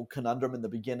moral conundrum in the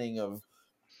beginning of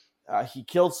he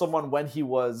killed someone when he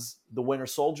was the Winter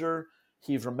Soldier.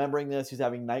 He's remembering this. He's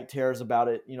having night terrors about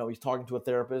it. He's talking to a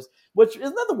therapist. Which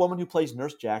isn't that the woman who plays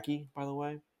Nurse Jackie, by the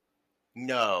way?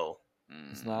 No.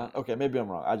 It's not? Okay, maybe I'm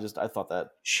wrong. I thought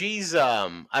that. She's I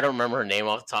don't remember her name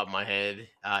off the top of my head.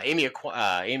 Amy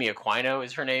Aquino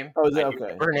is her name. Oh, is that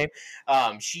okay? Her name.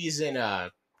 She's in a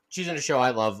show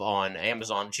I love on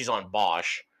Amazon. She's on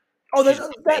Bosch. Oh, that's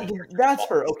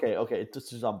her. Okay.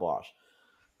 She's on Bosch.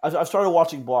 I've started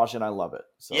watching Bosch and I love it.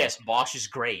 So. Yes, Bosch is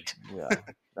great. Yeah,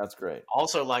 that's great.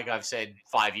 Also, like I've said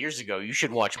 5 years ago, you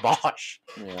should watch Bosch.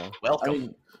 Yeah. Welcome. I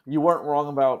mean, you weren't wrong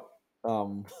about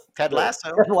Ted Lasso.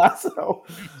 Ted Lasso.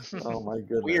 Oh my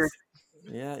goodness. Weird.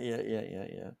 Yeah.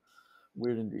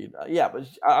 Weird indeed. Yeah, but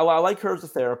I like her as a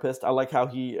therapist. I like how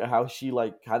she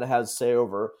like kind of has say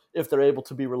over if they're able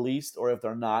to be released or if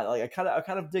they're not. Like I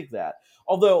kind of dig that.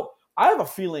 Although I have a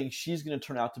feeling she's going to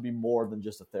turn out to be more than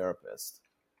just a therapist.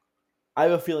 I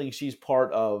have a feeling she's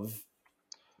part of.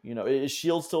 Is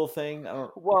Shield still a thing? I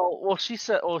don't. Well, she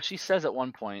says at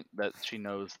one point that she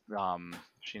knows.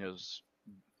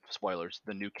 Spoilers.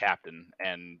 The new captain,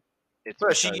 and it's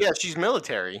she's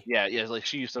military. Yeah, like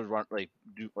she used to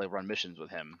run missions with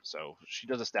him, so she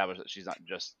does establish that she's not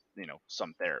just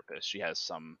some therapist. She has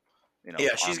some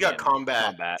Yeah, she's got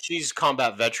combat. She's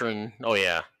combat veteran. Oh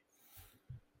yeah.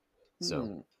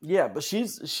 So yeah, but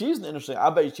she's an interesting. I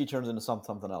bet she turns into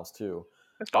something else too.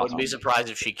 I wouldn't be surprised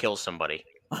if she kills somebody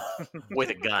with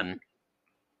a gun.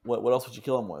 What else would you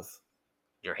kill him with?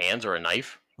 Your hands or a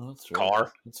knife? Oh, that's true.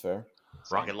 Car. That's fair.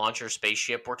 Rocket launcher,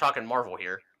 spaceship. We're talking Marvel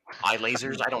here. Eye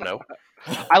lasers. I don't know.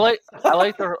 I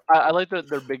like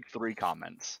their big three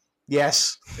comments.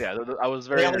 Yes. Yeah, I was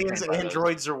very aliens,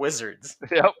 androids, or wizards.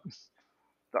 Yep.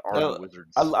 The art of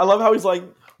wizards. I love how he's like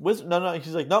wizard. No.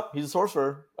 He's like, nope. He's a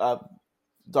sorcerer.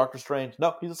 Doctor Strange.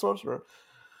 Nope. He's a sorcerer.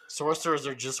 Sorcerers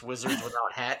are just wizards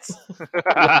without hats.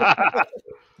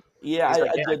 Yeah,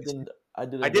 I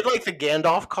did like the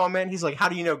Gandalf comment. He's like, "How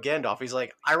do you know Gandalf?" He's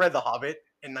like, "I read The Hobbit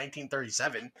in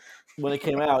 1937 when it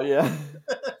came out." Yeah.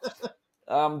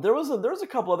 There was a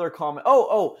couple other comments.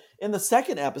 Oh, in the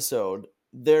second episode,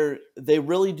 they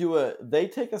really do they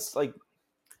take us like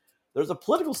there's a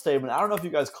political statement. I don't know if you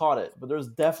guys caught it, but there's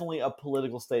definitely a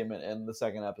political statement in the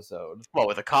second episode. Well,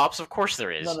 with the cops, of course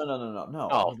there is. No.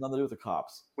 Oh. It has nothing to do with the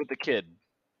cops. With the kid,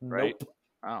 right? Nope.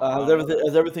 Oh,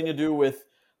 Has everything to do with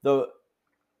the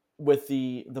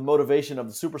motivation of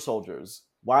the super soldiers,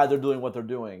 why they're doing what they're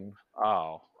doing.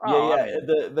 Oh, Yeah. I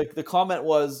mean, The comment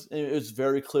was, it was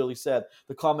very clearly said.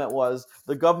 The comment was,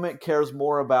 the government cares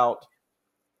more about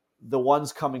the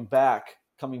ones coming back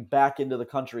into the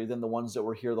country than the ones that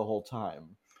were here the whole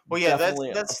time. Well, yeah,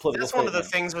 Definitely that's a political one of the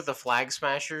statement. things with the flag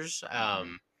smashers.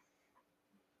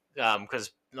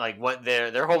 Because like what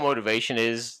their whole motivation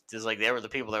is like they were the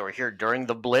people that were here during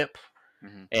the blip,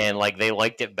 and like they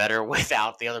liked it better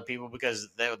without the other people because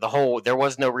there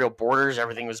was no real borders.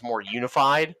 Everything was more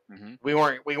unified. We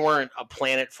weren't a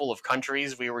planet full of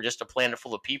countries. We were just a planet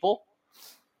full of people.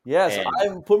 Yes, And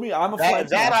I'm a flag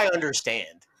that I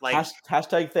understand. Like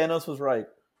hashtag Thanos was right.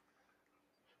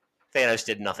 Thanos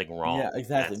did nothing wrong. Yeah,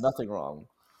 exactly, nothing wrong.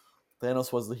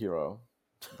 Thanos was the hero.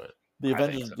 But the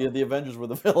Avengers, the Avengers were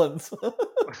the villains.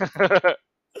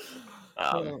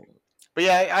 But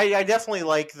yeah, I definitely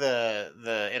like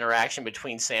the interaction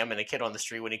between Sam and a kid on the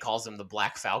street when he calls him the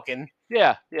Black Falcon.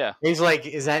 Yeah. He's like,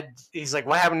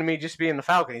 what happened to me just being the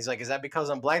Falcon? He's like, is that because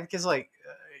I'm black? The kid's like,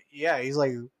 yeah. He's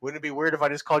like, wouldn't it be weird if I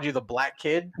just called you the Black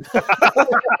Kid?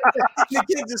 The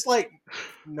kid just like,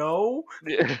 no.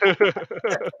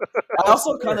 I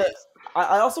also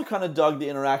kind of dug the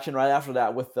interaction right after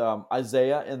that with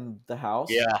Isaiah in the house.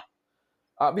 Yeah,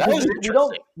 because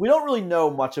we don't really know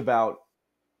much about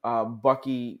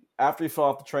Bucky after he fell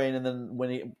off the train, and then when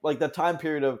he like that time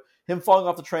period of him falling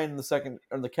off the train in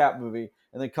the Cap movie,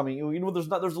 and then coming.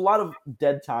 There's a lot of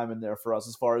dead time in there for us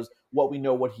as far as what we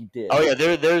know what he did. Oh yeah,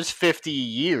 there's 50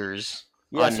 years.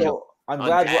 Yeah, so I'm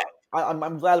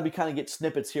glad we kind of get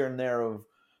snippets here and there of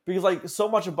because like so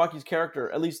much of Bucky's character,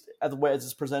 at least as the way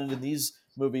it's presented in these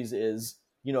movies, is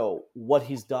what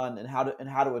he's done and how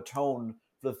to atone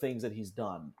for the things that he's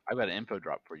done. I've got an info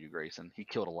drop for you, Grayson. He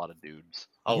killed a lot of dudes.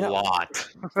 A lot.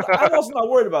 I'm also not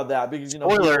worried about that because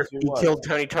spoiler, he killed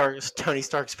Tony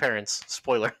Stark's parents.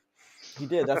 Spoiler. He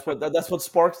did. That's what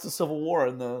sparks the Civil War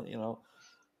and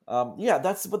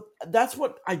that's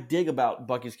what I dig about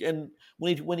Bucky's. And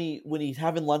when he's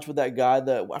having lunch with that guy,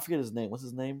 I forget his name. What's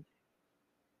his name?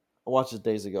 I watched it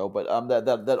days ago, but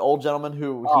that old gentleman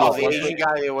who the Asian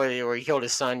guy where he killed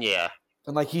his son, yeah.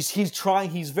 And like he's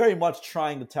very much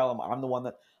trying to tell him I'm the one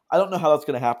that I don't know how that's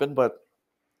going to happen, but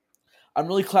I'm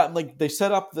really glad like they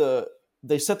set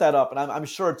that up, and I'm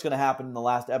sure it's going to happen in the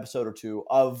last episode or two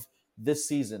of this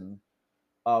season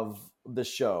of this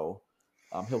show.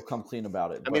 He'll come clean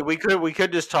about it. I mean, we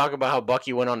could just talk about how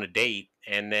Bucky went on a date,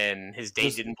 and then his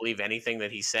date didn't believe anything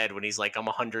that he said when he's like, "I'm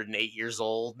 108 years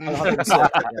old." 107,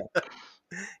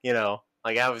 yeah.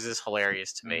 Like that was just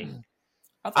hilarious to me.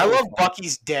 I love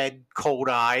Bucky's dead, cold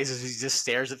eyes as he just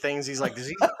stares at things. He's like, does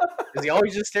he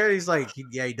always just stare? He's like,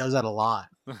 yeah, he does that a lot.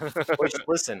 Which,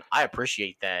 listen, I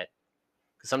appreciate that.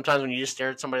 Because sometimes when you just stare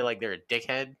at somebody like they're a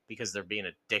dickhead because they're being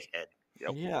a dickhead.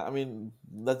 Yep. Yeah, I mean,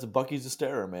 that's Bucky's a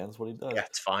starer, man. That's what he does. Yeah,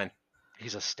 it's fine.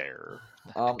 He's a starer.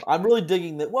 I'm really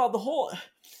digging that. Well, the whole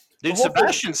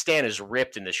Sebastian Stan is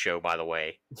ripped in this show, by the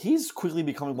way. He's quickly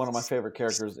becoming one of my favorite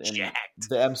characters in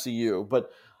the MCU.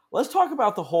 But let's talk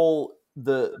about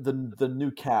the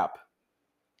new Cap.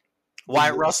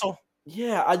 Wyatt Russell?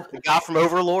 Yeah. The guy from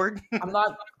Overlord? I'm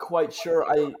not quite sure.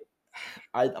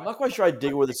 I'm not quite sure I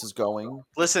dig where this is going.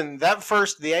 Listen,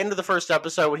 the end of the first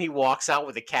episode when he walks out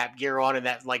with the Cap gear on and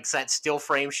that still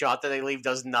frame shot that they leave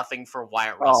does nothing for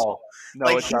Wyatt Russell. Oh,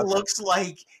 no, he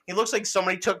looks like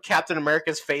somebody took Captain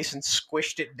America's face and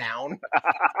squished it down.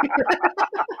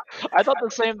 I thought the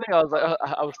same thing. I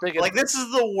was thinking like this is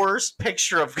the worst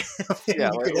picture of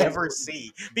him you could ever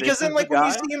see. Because then when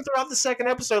you see him throughout the second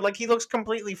episode, like he looks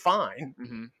completely fine.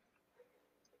 Mm-hmm.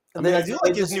 I mean, I do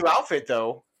like his new outfit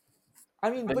though. I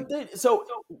mean, so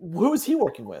who is he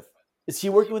working with? Is he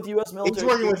working with the U.S. military? He's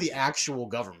working with the actual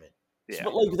government. Yeah.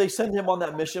 But like they send him on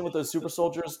that mission with those super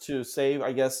soldiers to save,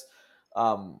 I guess.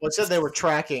 It said they were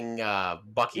tracking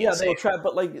Bucky. Yeah, they were tracked,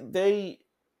 but like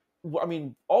I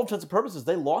mean, all intents and purposes,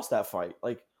 they lost that fight.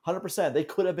 Like 100%, they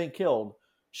could have been killed,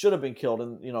 should have been killed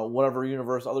in whatever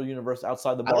other universe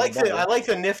outside the. I like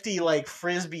the nifty like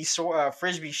frisbee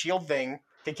shield thing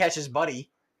to catch his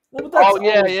buddy. Well, but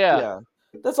yeah.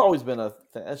 That's always been a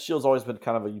thing. That shield's always been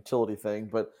kind of a utility thing,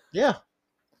 but yeah,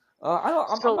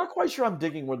 I'm not quite sure I'm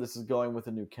digging where this is going with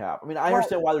the new Cap. I mean, I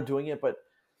understand why they're doing it, but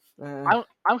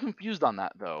I'm confused on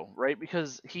that though, right?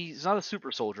 Because he's not a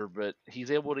super soldier, but he's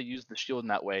able to use the shield in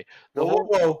that way. The Whoa, whole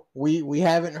whoa. We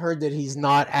haven't heard that he's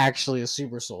not actually a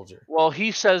super soldier. well,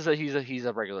 he says that he's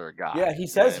a regular guy. Yeah, he You know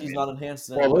says what I he's mean? not enhanced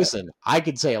in Well, any way. listen, I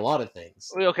could say a lot of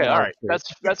things. Okay, but all I'll right,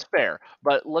 say- that's fair.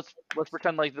 But let's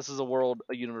pretend like this is a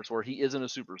universe where he isn't a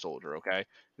super soldier. Okay,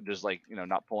 just like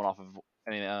not pulling off of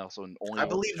anything else and only. I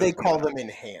believe they call them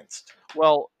enhanced.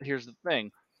 Well, here's the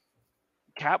thing.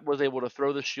 Cap was able to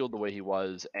throw the shield the way he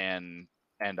was and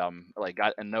like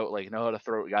know how to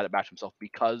throw got it back to himself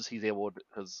because he's able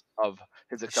because of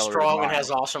his accelerated Strong mind. and has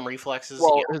awesome reflexes.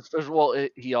 Well, yeah.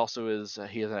 he also is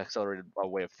he has an accelerated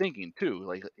way of thinking too.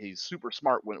 Like he's super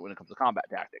smart when it comes to combat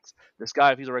tactics. This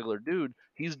guy, if he's a regular dude,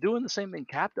 he's doing the same thing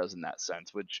Cap does in that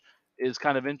sense, which is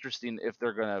kind of interesting if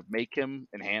they're gonna make him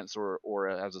enhance or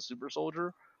as a super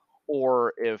soldier,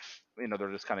 or if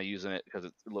they're just kind of using it because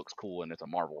it looks cool and it's a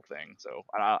Marvel thing. So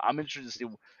I'm interested to see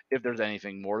if there's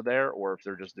anything more there, or if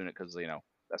they're just doing it because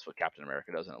that's what Captain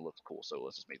America does and it looks cool. So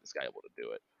let's just make this guy able to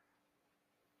do it.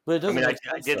 But it I doesn't mean, make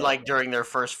I sense, did though. like during their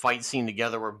first fight scene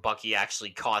together where Bucky actually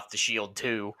caught the shield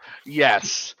too.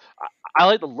 Yes, I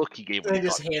like the look he gave. And When he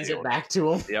just hands it back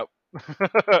to him. Yep.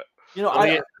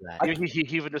 I he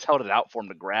even just held it out for him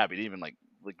to grab. He didn't even like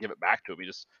give it back to him. He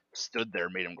just stood there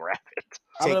and made him grab it.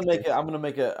 I'm gonna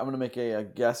Take make a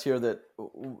guess here that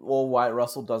Wyatt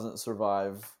Russell doesn't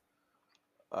survive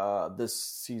this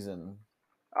season.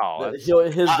 Oh, That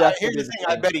that's, his death. Here's the thing: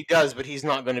 I bet he does, but he's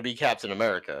not going to be Captain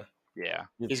America. yeah.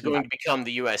 He's going to become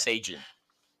the U.S. agent,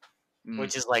 Mm,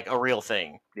 which is like a real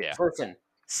thing. yeah. Listen,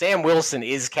 Sam Wilson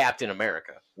is Captain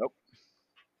America.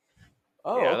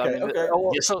 Oh, Yeah, I okay, mean, okay.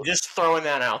 well, Just throwing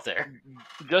that out there.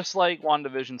 just like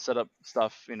WandaVision set up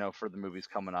stuff, for the movies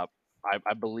coming up,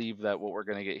 I believe that what we're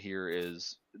going to get here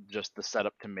is just the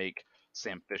setup to make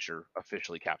Sam Fisher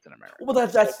officially Captain America. Well,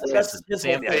 that's his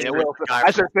Sam whole Fisher. thing. Well, guy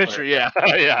I said from Fisher, yeah,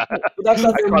 yeah. That's He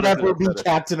not will caught it never to be the-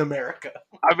 Captain America.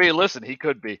 I mean, listen, he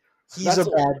could be. He's That's a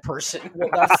a- bad person. well,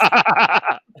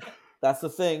 that's the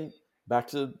thing. Back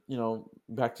to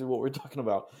what we're talking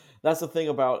about. That's the thing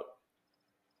about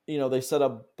they set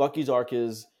up Bucky's arc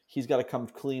is he's got to come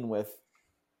clean with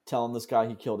telling this guy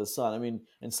he killed his son. I mean,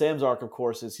 and Sam's arc, of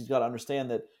course, is he's got to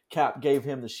understand that Cap gave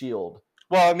him the shield.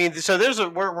 Well, I mean, so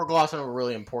we're glossing over a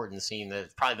really important scene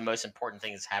that probably the most important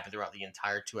thing that's happened throughout the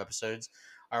entire 2 episodes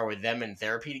are with them in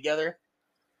therapy together.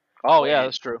 Oh yeah,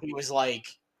 that's true. He was like,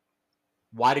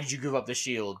 "Why did you give up the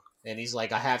shield?" And he's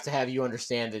like, "I have to have you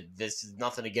understand that this is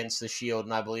nothing against the shield,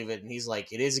 and I believe it." And he's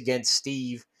like, "It is against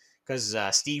Steve because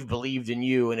Steve believed in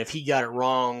you, and if he got it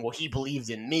wrong, well, he believed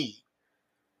in me."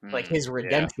 Like his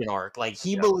redemption arc. Like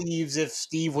he believes if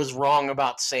Steve was wrong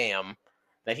about Sam,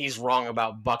 that he's wrong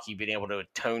about Bucky being able to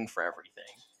atone for everything,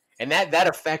 and that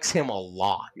affects him a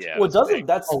lot. Yeah. Well, it doesn't.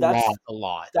 That's a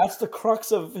lot. That's the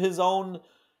crux of his own.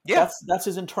 Yeah, That's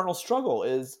his internal struggle.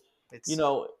 Is it's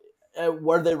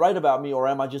where they write about me, or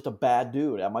am I just a bad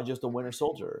dude? Am I just a winter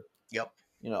soldier? Yep.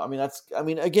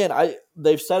 Again,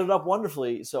 they've set it up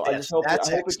wonderfully. So I just hope it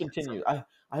excellent. continues. I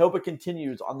hope it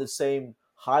continues on the same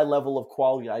high level of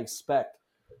quality I expect.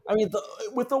 I mean,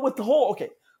 with the whole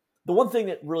the one thing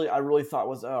that I really thought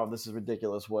was, oh, this is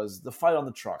ridiculous, was the fight on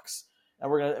the trucks.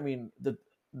 And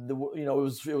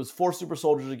it was 4 super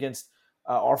soldiers against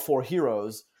our 4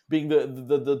 heroes. Being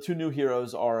the 2 new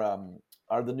heroes are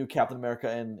the new Captain America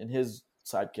and his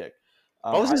sidekick.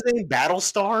 What was his name?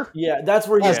 Battlestar? Yeah, that's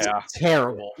where he's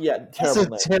Terrible. Yeah, That's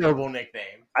terrible. a terrible nickname.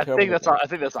 I think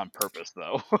that's on purpose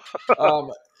though.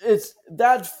 It's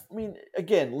that. I mean,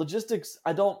 again, logistics.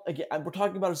 We're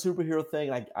talking about a superhero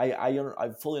thing. I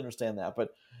fully understand that,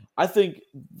 but I think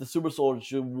the super soldiers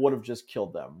would have just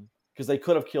killed them because they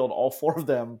could have killed all 4 of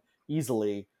them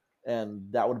easily, and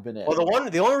that would have been it. Well,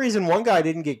 the only reason one guy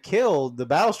didn't get killed, the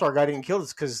Battlestar guy didn't get killed,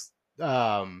 is because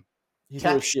he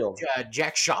threw a shield.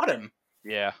 Jack shot him.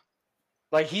 Yeah.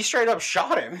 Like he straight up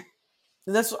shot him.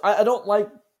 And that's I don't like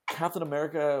Captain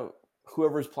America.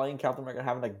 Whoever's playing Captain America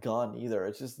having a gun either.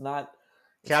 It's just not.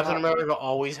 Captain America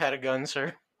always had a gun,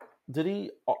 sir. Did he?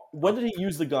 When did he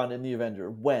use the gun in the Avenger?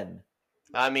 When?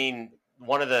 I mean,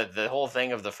 one of the whole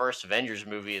thing of the first Avengers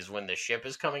movie is when the ship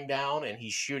is coming down and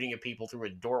he's shooting at people through a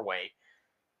doorway.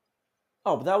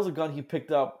 Oh, but that was a gun he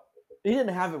picked up. He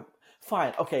didn't have it.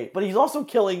 Fine, okay, but he's also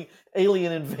killing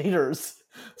alien invaders.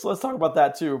 So let's talk about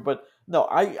that too. But no,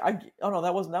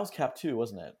 that was Cap 2,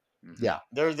 wasn't it? Yeah.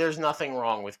 There's nothing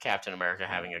wrong with Captain America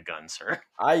having a gun, sir.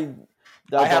 I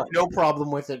have no problem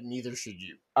with it, neither should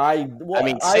you.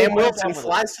 Sam Wilson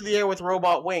flies through the air with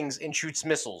robot wings and shoots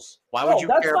missiles. Why would you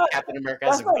care if Captain America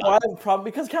has a gun? That's not why I have a problem,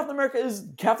 because Captain America is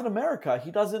Captain America. He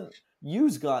doesn't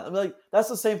use guns. I mean, like that's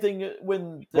the same thing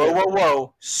when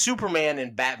Whoa! Superman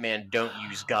and Batman don't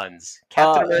use guns.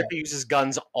 Captain America uses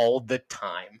guns all the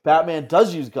time. Batman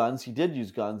does use guns. He did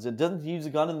use guns. It doesn't he use a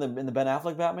gun in the Ben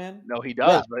Affleck Batman? No, he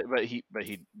does,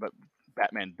 but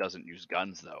Batman doesn't use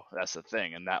guns though. That's the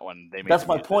thing. And that one they made. That's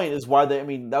my point. Is why they. I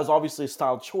mean, that was obviously a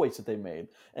style choice that they made.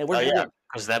 And Oh yeah,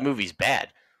 because that movie's bad.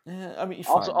 I mean,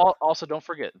 also don't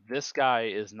forget this guy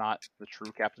is not the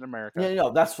true Captain America.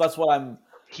 Yeah, that's what I'm.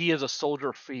 He is a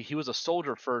soldier. He was a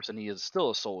soldier first, and he is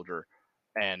still a soldier.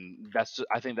 And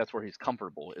I think that's where he's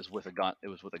comfortable is with a gun. It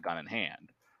was with a gun in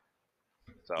hand.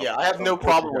 So yeah, I have no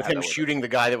problem with him shooting the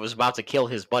guy that was about to kill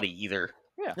his buddy either.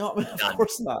 Yeah, no, of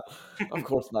course not. Of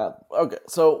course not. Okay,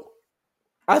 so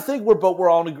I think we're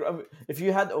all in. I mean, if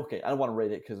you had I don't want to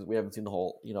rate it because we haven't seen the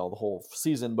whole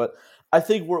season, but I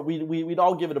think we'd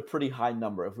all give it a pretty high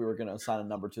number if we were going to assign a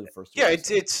number to the first. Yeah,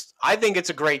 it's. I think it's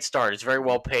a great start. It's very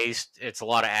well paced. It's a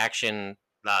lot of action.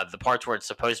 The parts where it's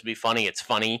supposed to be funny, it's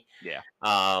funny. Yeah.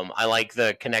 I like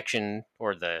the connection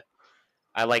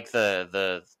I like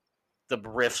the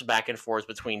riffs back and forth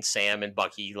between Sam and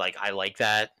Bucky. Like I like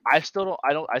that. I'm still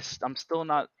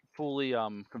not fully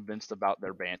convinced about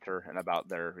their banter and about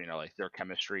their their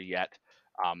chemistry yet.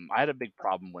 I had a big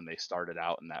problem when they started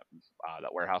out in that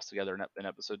warehouse together in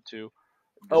episode 2.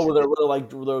 They're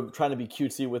trying to be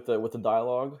cutesy with the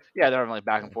dialogue. Yeah, they're like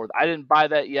back and forth. I didn't buy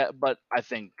that yet, but I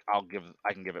think I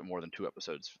can give it more than 2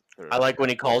 episodes. I like when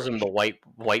he calls him the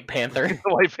White Panther.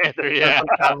 The White Panther, yeah.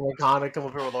 Kind of iconic. Come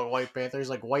up here with a White Panther. He's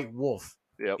like White Wolf.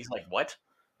 Yep. He's like, what?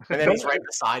 And then he's right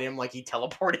beside him, like he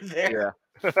teleported there.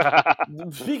 Yeah.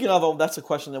 Speaking of, that's a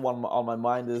question that on my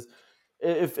mind is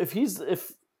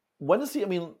when does he? I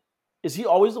mean, is he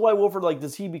always the White Wolf, or like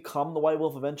does he become the White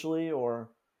Wolf eventually, or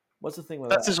what's the thing with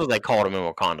That's that? just what they called him in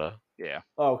Wakanda. Yeah.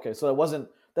 Oh, okay. So it wasn't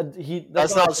that he.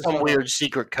 That's not some weird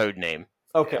secret code name.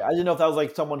 Okay, I didn't know if that was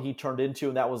like someone he turned into,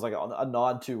 and that was like a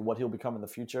nod to what he'll become in the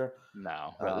future.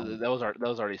 No, that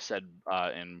was already said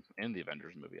in the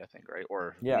Avengers movie, I think, right?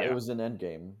 Or yeah, it was in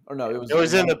Endgame, or no, it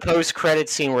was in the post-credit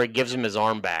scene where he gives him his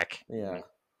arm back. Yeah,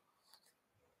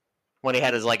 when he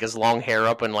had his long hair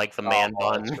up and like the man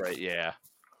bun. That's right, yeah.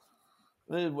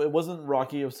 It wasn't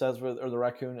Rocky obsessed with, or the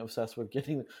raccoon obsessed with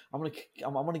getting. I'm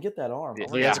gonna get that arm.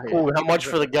 Yeah, cool. How much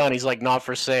for the gun? He's like, not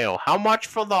for sale. How much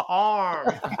for the arm?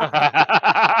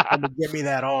 Give me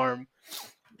that arm.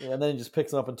 Yeah, and then he just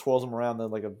picks him up and twirls him around.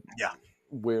 Then like a yeah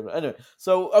weird. Anyway,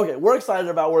 so okay, we're excited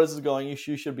about where this is going. You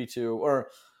should be too.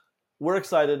 Or we're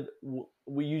excited.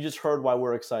 You just heard why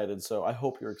we're excited, so I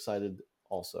hope you're excited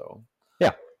also.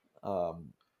 Yeah. All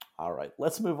right,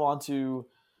 let's move on to.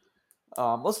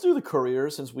 Let's do the Courier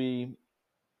since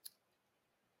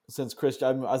Chris,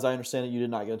 as I understand it, you did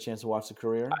not get a chance to watch the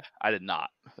Courier. I did not.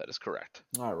 That is correct.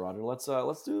 All right, Roger. Let's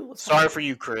Sorry for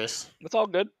you, Chris. It's all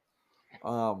good.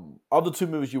 Of the 2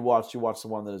 movies you watched the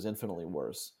one that is infinitely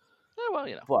worse. Yeah, well,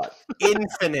 But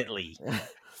infinitely.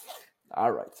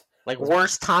 All right. Like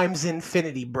worst times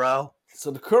infinity, bro.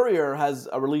 So the Courier has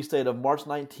a release date of March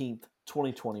 19th,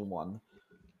 2021.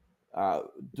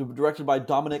 Directed by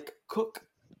Dominic Cook.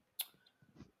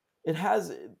 It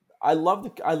has. I love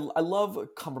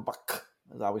Cumberbatch,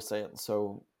 as I always say it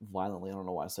so violently. I don't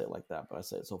know why I say it like that, but I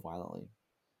say it so violently.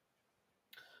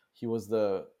 He was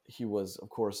of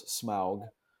course Smaug,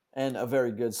 and a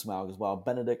very good Smaug as well.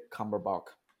 Benedict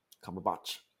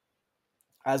Cumberbatch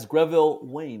as Greville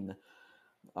Wayne.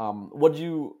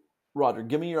 Roger?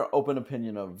 Give me your open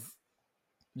opinion of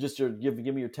just give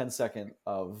me your 10-second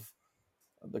of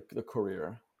the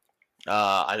Courier.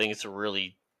 I think it's a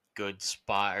really good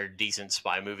spy or decent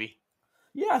spy movie.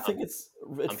 Yeah, I think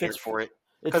I'm here for it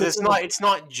because it's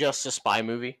not just a spy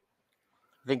movie.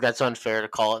 I think that's unfair to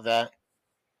call it that.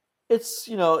 It's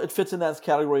it fits in that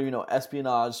category of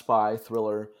espionage, spy,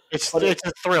 thriller. It's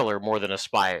a thriller more than a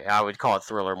spy. I would call it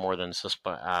thriller more than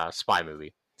a spy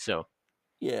movie. So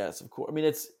yes, of course. I mean,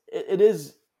 it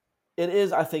is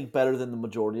I think better than the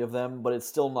majority of them, but it's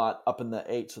still not up in the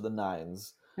 8s or the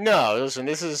 9s. No, listen,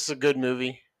 this is a good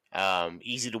movie.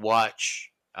 Easy to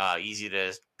watch, easy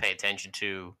to pay attention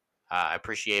to. I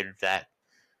appreciated that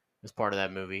as part of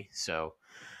that movie. So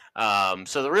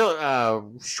the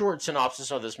real short synopsis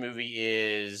of this movie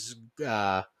is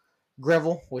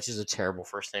Greville, which is a terrible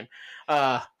first name.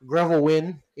 Greville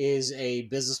Wynn is a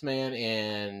businessman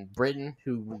in Britain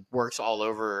who works all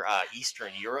over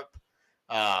Eastern Europe,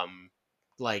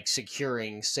 like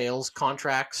securing sales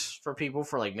contracts for people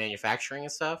for like manufacturing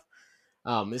and stuff.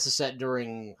 This is set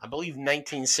during, I believe,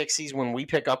 1960s when we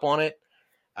pick up on it.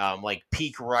 Like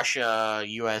peak Russia,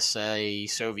 USA,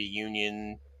 Soviet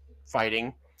Union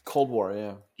fighting. Cold War,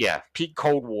 yeah. Yeah, peak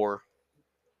Cold War.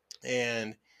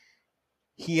 And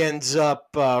he ends up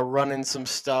running some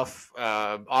stuff.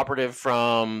 Operative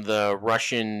from the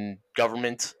Russian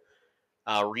government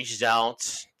reaches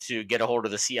out to get a hold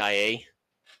of the CIA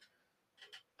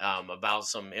about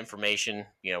some information,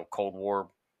 Cold War,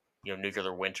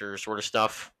 nuclear winter sort of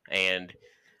stuff. And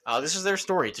this is their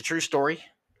story. It's a true story.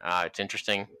 It's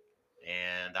interesting,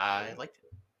 and I liked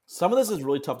it. Some of this is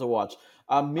really tough to watch.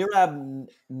 Mirab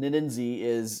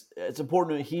Ninenzi it's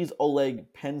important. He's Oleg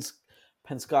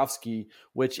Penskovsky,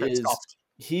 which is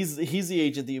he's the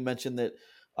agent that you mentioned that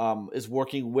is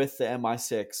working with the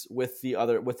MI6 with the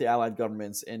Allied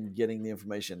governments and getting the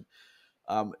information.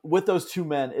 With those two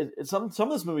men, some of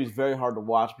this movie is very hard to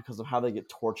watch because of how they get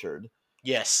tortured.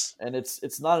 Yes, and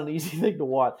it's not an easy thing to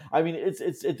watch. I mean,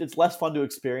 it's less fun to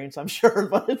experience, I'm sure,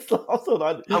 but it's also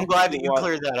not. I'm glad that you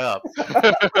cleared that up.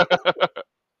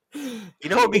 You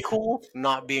know what would be cool?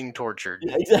 Not being tortured.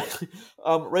 Yeah, exactly.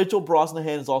 Rachel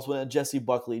Brosnahan is also in it. Jesse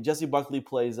Buckley. Jesse Buckley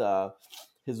plays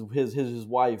his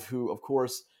wife, who, of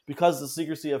course, because of the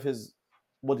secrecy of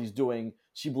what he's doing,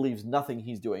 she believes nothing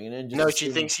he's doing, and then just she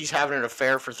thinks he's having an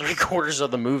affair for 3/4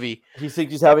 of the movie. He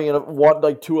thinks he's having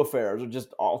like 2 affairs, or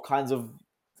just all kinds of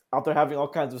out there having all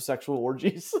kinds of sexual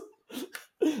orgies.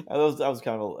 that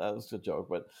was a joke,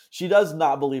 but she does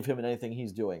not believe him in anything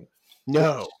he's doing.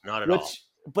 No, not at all.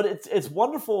 But it's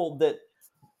wonderful that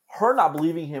her not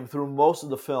believing him through most of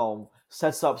the film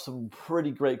sets up some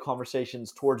pretty great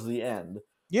conversations towards the end.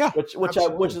 Yeah, which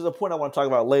is a point I want to talk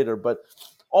about later. But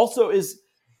also is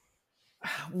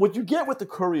what you get with the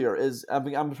Courier is, I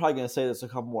mean, I'm probably going to say this a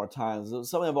couple more times.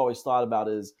 Something I've always thought about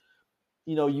is,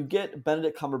 you get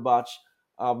Benedict Cumberbatch,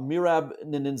 Mirab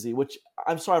Ninidze, which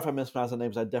I'm sorry if I mispronounced the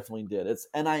names. I definitely did. It's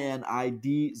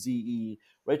Ninidze.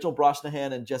 Rachel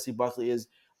Brosnahan and Jesse Buckley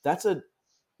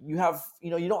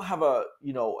you don't have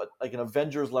like an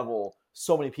Avengers level,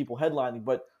 so many people headlining,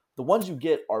 but the ones you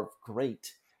get are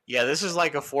great. Yeah, this is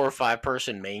like a 4 or 5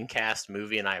 person main cast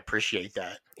movie, and I appreciate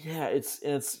that. Yeah, it's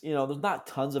there's not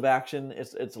tons of action.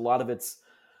 It's a lot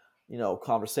of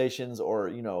conversations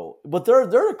but there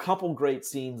are a couple great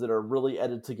scenes that are really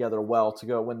edited together well to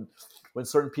go when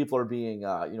certain people are being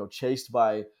chased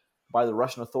by the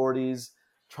Russian authorities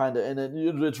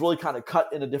it's really kind of cut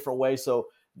in a different way, so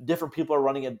different people are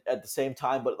running at the same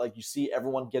time, but like you see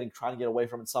everyone trying to get away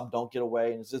from it. Some don't get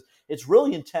away, and it's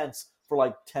really intense for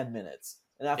like 10 minutes,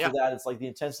 and after that it's like the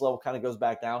intense level kind of goes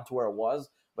back down to where it was,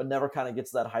 but never kind of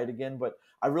gets to that height again. But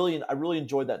I really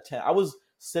enjoyed that 10. I was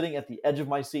sitting at the edge of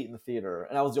my seat in the theater,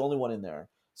 and I was the only one in there,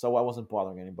 so I wasn't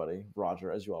bothering anybody.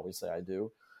 Roger, as you always say, I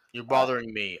do. You're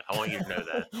bothering me. I want you to know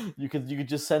that. You could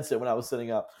just sense it when I was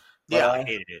sitting up. But, I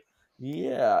hated it.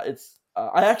 Yeah, it's.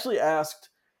 I actually asked.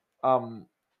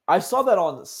 I saw that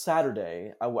on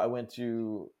Saturday. I went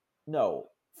to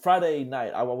Friday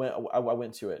night. I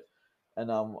went to it,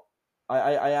 and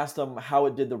I asked them how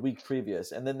it did the week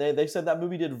previous, and then they said that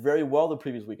movie did very well the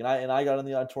previous week, and I got in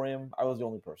the auditorium. I was the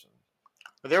only person.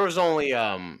 There was only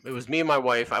it was me and my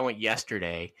wife. I went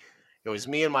yesterday. It was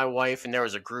me and my wife, and there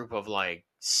was a group of like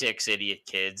 6 idiot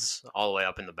kids all the way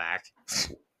up in the back.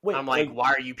 Wait, I'm like,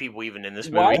 why are you people even in this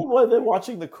movie? Why were they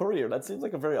watching The Courier? That seems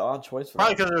like a very odd choice for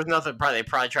Probably because there was nothing. They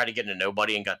probably tried to get into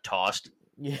nobody and got tossed.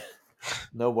 Yeah,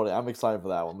 nobody. I'm excited for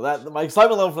that one, but my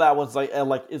excitement level for that one's like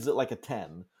is it like a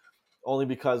 10? Only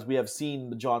because we have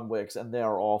seen the John Wicks and they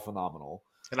are all phenomenal.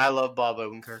 And I love Bob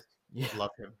Odenkirk. Yeah,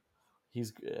 love him. He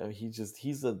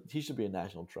should be a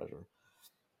national treasure.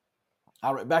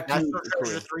 All right, back to National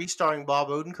Treasure 3 starring Bob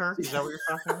Odenkirk. Is that what you're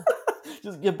talking about?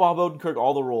 Just give Bob Odenkirk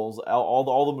all the roles,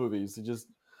 all the movies. Just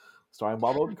starring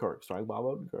Bob Odenkirk.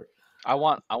 I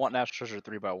want National Treasure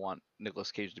 3, but I want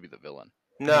Nicolas Cage to be the villain.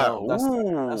 No, that's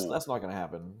not going to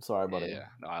happen. Sorry, buddy. Yeah,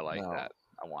 no, I like that.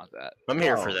 I want that. I'm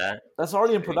here for that. That's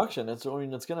already in production. It's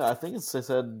gonna. I think they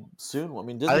said soon. I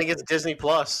mean, I think it's Disney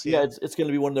Plus. Yeah, it's going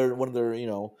to be one of their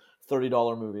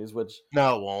 $30 movies. Which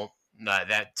no, it won't. No,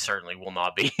 that certainly will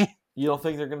not be. You don't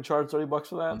think they're going to charge $30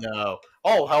 for that? No.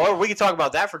 Oh, however, we can talk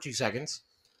about that for 2 seconds.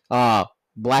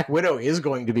 Black Widow is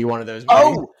going to be one of those movies.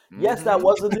 Oh, yes, that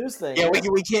was a news thing. Yeah,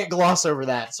 we can't gloss over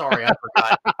that. Sorry, I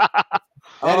forgot.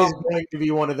 That is going to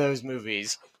be one of those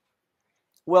movies.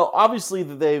 Well, obviously,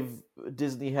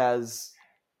 Disney has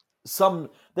some.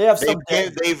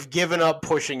 They've given up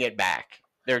pushing it back.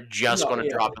 They're just going to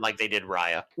drop it like they did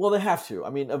Raya. Well, they have to. I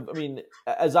mean,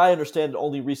 as I understand,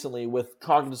 only recently, with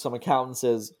talking to some accountants,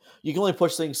 is you can only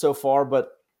push things so far. But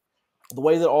the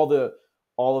way that all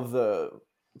of the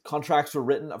contracts were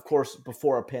written, of course,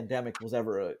 before a pandemic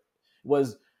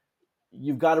was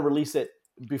you've got to release it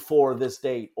before this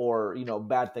date, or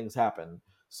bad things happen.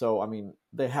 So I mean,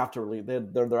 they have to release.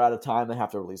 They're out of time. They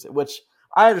have to release it, which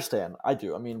I understand. I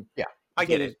do. I mean, yeah. I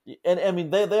get it. And I mean,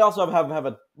 they also have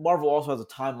a Marvel also has a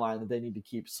timeline that they need to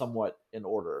keep somewhat in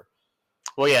order.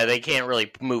 Well, yeah, they can't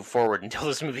really move forward until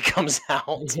this movie comes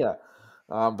out. Yeah.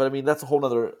 But I mean, that's a whole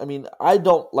nother. I mean, I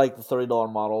don't like the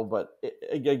 $30 model, but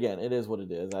again, it is what it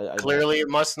is. I Clearly, it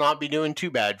must not be doing too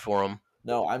bad for them.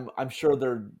 no, I'm sure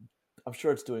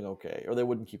it's doing okay, or they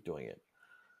wouldn't keep doing it.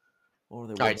 Or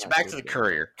they All right, so back to the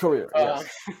Courier. Courier, yes.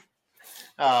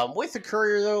 With the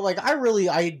Courier though, like I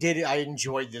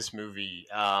enjoyed this movie.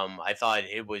 I thought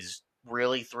it was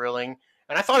really thrilling,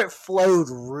 and I thought it flowed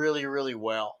really, really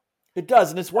well. It does,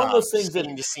 and it's one of those things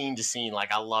scene to scene to scene.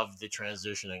 Like I love the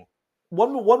transitioning.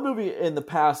 One movie in the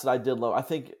past that I did love, I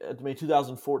think maybe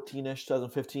 2014-ish,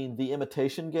 2015, The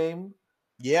Imitation Game.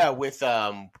 Yeah, with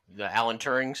the Alan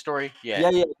Turing story.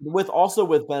 Yeah. With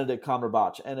Benedict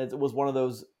Cumberbatch, and it was one of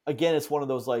those. Again, it's one of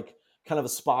those like kind of a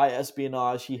spy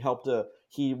espionage. He helped crack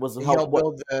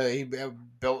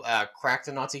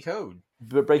the Nazi code,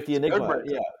 break the enigma.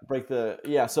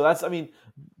 So that's. I mean,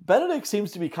 Benedict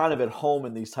seems to be kind of at home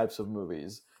in these types of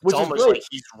movies, which it's is almost great. like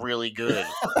he's really good.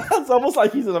 It's almost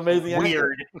like he's an amazing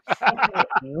actor.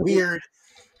 Weird.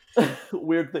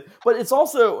 Weird thing, but it's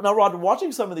also now, Rod.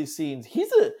 Watching some of these scenes,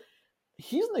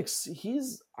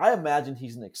 I imagine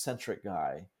he's an eccentric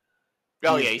guy.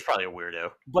 Oh yeah, he's probably a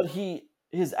weirdo. But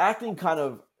his acting kind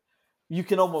of, you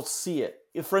can almost see it.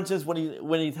 If, for instance,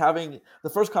 when he's having the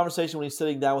first conversation when he's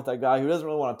sitting down with that guy who doesn't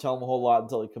really want to tell him a whole lot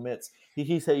until he commits,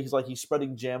 he's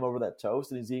spreading jam over that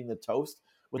toast and he's eating the toast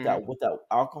with that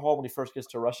alcohol when he first gets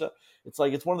to Russia. It's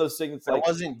like it's one of those things. It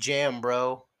wasn't jam,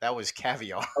 bro. That was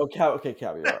caviar. Okay,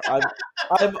 caviar.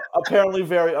 I'm apparently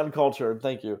very uncultured.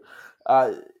 Thank you.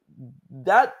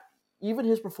 That even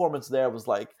his performance there was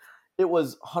like it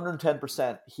was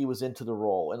 110%. He was into the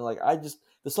role, and like there's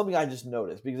something I just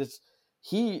noticed because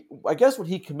I guess when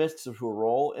he commits to a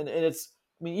role, and it's.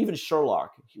 I mean, even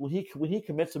Sherlock, when he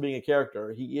commits to being a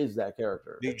character, he is that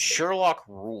character. Dude, Sherlock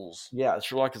rules. Yeah,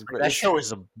 Sherlock is great. That show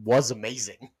was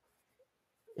amazing.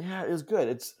 Yeah, it was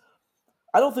good.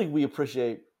 I don't think we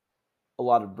appreciate a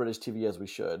lot of British TV as we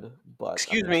should. But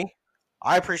excuse me,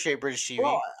 I appreciate British TV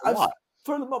a lot.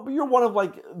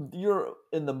 You're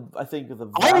in the. I think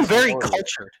the. I'm very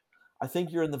cultured. I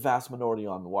think you're in the vast minority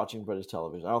on watching British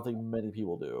television. I don't think many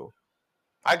people do.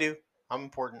 I do. I'm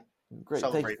important. Great,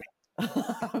 celebrate me.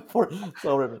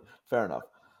 Celebrate. Fair enough.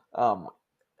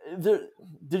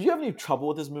 Did you have any trouble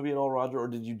with this movie at all, Roger, or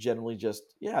did you generally just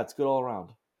it's good all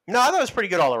around? No, I thought it was pretty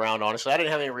good all around. Honestly, I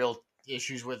didn't have any real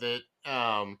issues with it.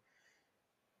 It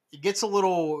gets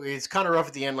it's kind of rough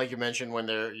at the end, like you mentioned, when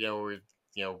they're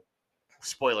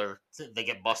spoiler, they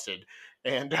get busted,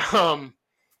 and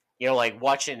like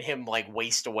watching him like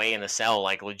waste away in a cell,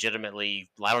 like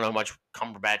legitimately. I don't know how much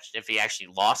Cumberbatch, if he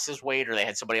actually lost his weight or they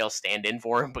had somebody else stand in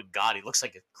for him, but God, he looks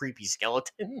like a creepy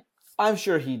skeleton. I'm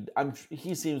sure he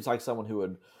seems like someone who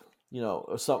would,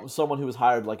 someone who was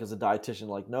hired like as a dietitian.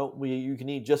 Like, no, you can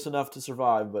eat just enough to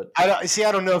survive. But I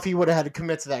don't know if he would have had to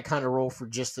commit to that kind of role for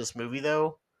just this movie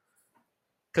though,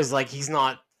 because like he's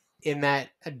not in that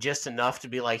just enough to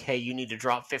be like, hey, you need to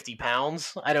drop 50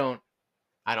 pounds. I don't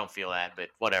feel that, but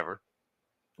whatever.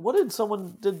 What did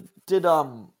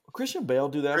Christian Bale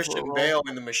do that? Christian Bale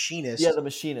in The Machinist. Yeah, The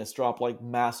Machinist dropped like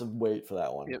massive weight for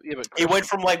that one. Yeah, but it went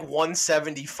from like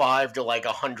 175 to like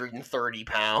 130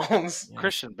 pounds. Yeah.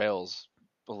 Christian Bale's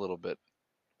a little bit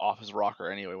off his rocker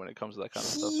anyway when it comes to that kind of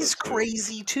stuff. He's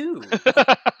crazy too.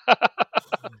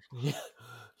 Yeah,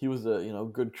 he was a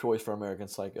good choice for American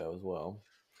Psycho as well.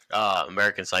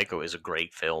 American Psycho is a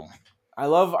great film. I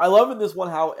love in this one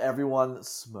how everyone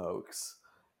smokes.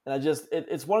 And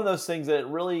it's one of those things that it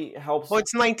really helps. Well,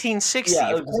 it's 1960.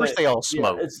 Yeah, of course they all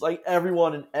smoke. Yeah, it's like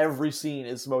everyone in every scene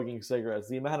is smoking cigarettes.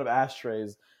 The amount of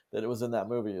ashtrays that it was in that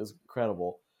movie is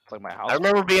incredible. It's like my house. I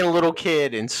remember being a little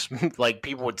kid and like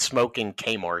people would smoke in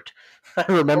Kmart. I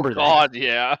remember that. God,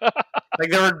 yeah. Like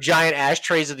there were giant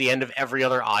ashtrays at the end of every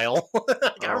other aisle.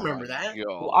 I remember that.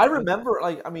 Well, I remember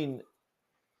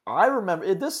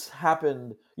this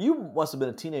happened. You must have been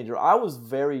a teenager. I was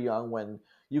very young when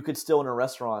you could still in a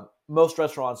restaurant. Most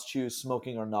restaurants choose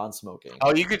smoking or non-smoking.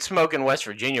 Oh, you could smoke in West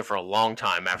Virginia for a long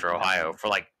time after Ohio, for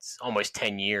like almost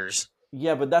 10 years.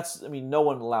 Yeah, but no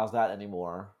one allows that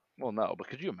anymore. Well, no, but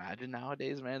could you imagine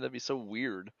nowadays, man? That'd be so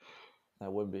weird.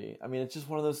 That would be. I mean, it's just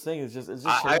one of those things. It's just.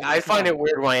 I find it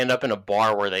weird when I end up in a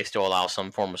bar where they still allow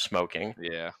some form of smoking.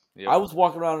 Yeah. Yep. I was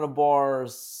walking around in a bar.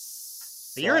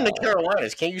 You're in the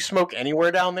Carolinas. Can't you smoke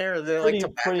anywhere down there? They're like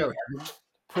tobacco.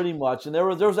 Pretty much, and there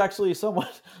was actually someone.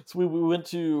 So we went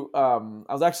to. I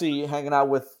was actually hanging out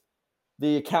with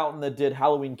the accountant that did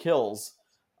Halloween Kills.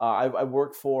 I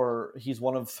work for. He's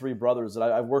one of three brothers, and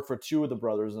I work for two of the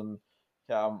brothers, and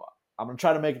I'm gonna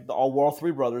try to make all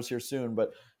 3 brothers here soon.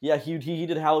 But yeah, he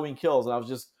did Halloween Kills, and I was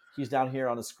just he's down here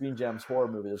on a Screen Gems horror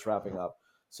movie that's wrapping up.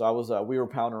 So I was we were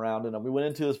pounding around, and we went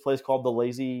into this place called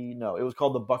it was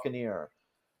called the Buccaneer,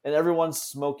 and everyone's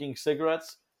smoking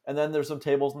cigarettes, and then there's some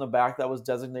tables in the back that was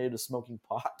designated as smoking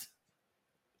pot.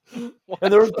 And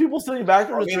there was people sitting back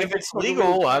there. I mean, if it's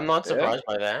legal, I'm not surprised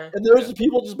by that. And there was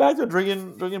people just back there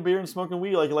drinking beer and smoking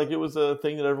weed, like it was a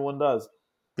thing that everyone does.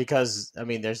 Because I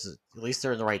mean, there's at least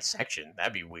they're in the right section.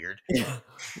 That'd be weird.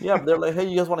 Yeah, they're like, "Hey,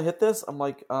 you guys want to hit this?" I'm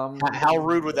like, How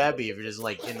rude would that be if it is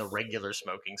like in the regular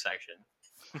smoking section?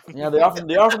 Yeah, they offered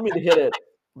me to hit it.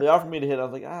 They offered me to hit it. I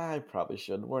was like, I probably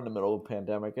shouldn't. We're in the middle of a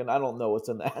pandemic, and I don't know what's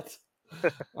in that.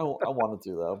 I wanted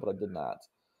to though, but I did not.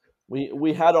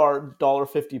 We had our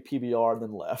 $1.50 PBR and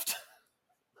then left.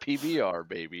 PBR,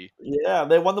 baby. Yeah,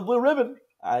 they won the blue ribbon.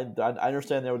 I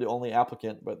understand they were the only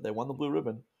applicant, but they won the blue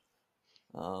ribbon.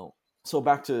 So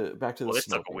back to the This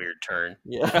smoking. took a weird turn.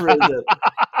 Yeah, it really did.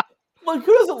 Like,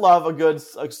 who doesn't love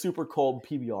a super cold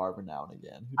PBR every now and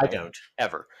again? I don't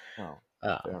ever. Oh,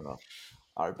 fair enough.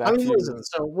 All right, I mean, listen.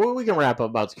 So we can wrap up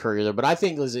about the Courier there, but I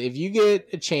think, listen, if you get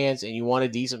a chance and you want a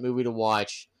decent movie to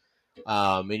watch,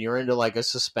 and you're into like a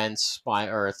suspense spy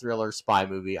or a thriller spy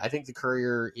movie, I think the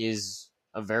Courier is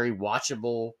a very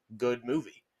watchable, good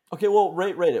movie. Okay, well,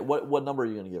 rate it. What number are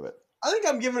you going to give it? I think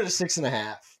I'm giving it a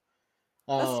 6.5.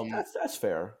 That's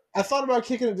fair. I thought about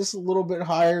kicking it just a little bit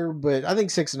higher, but I think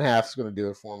 6.5 is going to do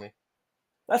it for me.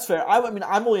 That's fair. I mean,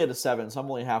 I'm only at a 7, so I'm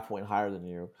only half point higher than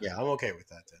you. Yeah, I'm okay with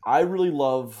that. Then. I really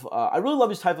love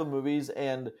these type of movies,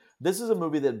 and this is a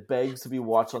movie that begs to be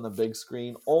watched on the big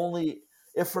screen. Only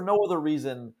if for no other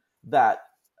reason that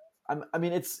I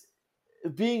mean, it's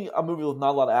being a movie with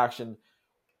not a lot of action.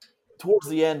 Towards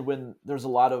the end, when there's a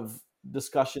lot of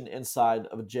discussion inside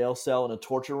of a jail cell in a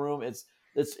torture room,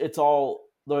 it's all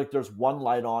like there's one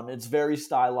light on. It's very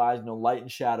stylized, light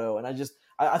and shadow, and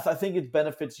I think it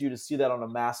benefits you to see that on a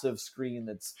massive screen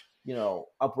that's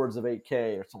upwards of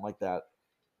 8K or something like that.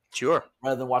 Sure.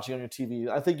 Rather than watching on your TV,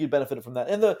 I think you benefited from that.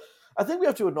 And I think we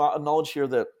have to acknowledge here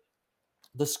that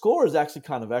the score is actually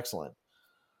kind of excellent.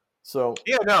 So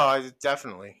yeah, no,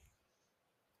 definitely.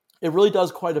 It really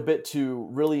does quite a bit to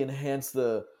really enhance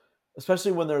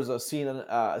especially when there's a scene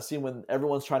when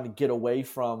everyone's trying to get away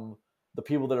from the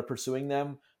people that are pursuing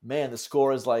them. Man, the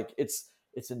score is like it's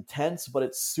intense, but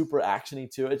it's super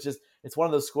actiony too. It's one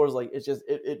of those scores like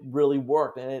it really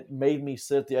worked, and it made me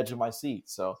sit at the edge of my seat.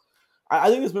 So I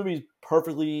think this movie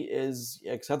perfectly is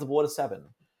acceptable at a 7.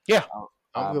 Yeah,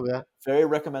 I'm good with that. Very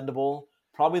recommendable.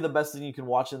 Probably the best thing you can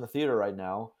watch in the theater right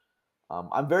now.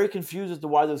 I'm very confused as to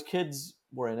why those kids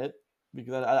were in it,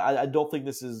 because I don't think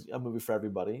this is a movie for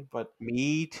everybody. But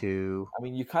me too. I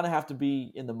mean, you kind of have to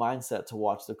be in the mindset to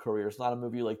watch The Courier. It's not a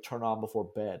movie you like turn on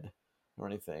before bed or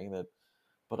anything.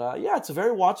 But yeah, it's a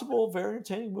very watchable, very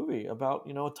entertaining movie about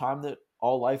a time that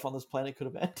all life on this planet could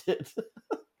have ended.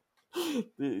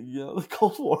 The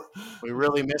Cold War. We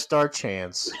really missed our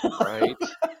chance, right?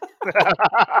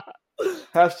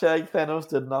 Hashtag Thanos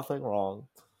did nothing wrong.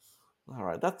 All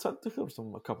right, that took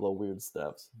a couple of weird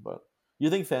steps, but you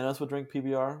think Thanos would drink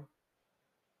PBR?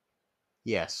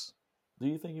 Yes. Do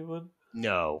you think he would?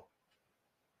 No.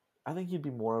 I think he'd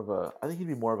be more of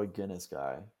a Guinness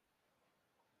guy.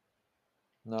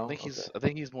 No, I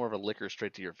think he's more of a liquor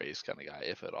straight to your face kind of guy,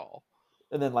 if at all.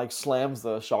 And then like slams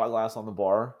the shot glass on the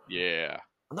bar. Yeah.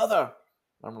 Another.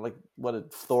 I'm like, what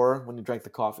did Thor when he drank the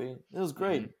coffee? It was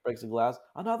great. Mm-hmm. Breaks the glass.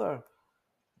 Another.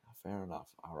 Fair enough.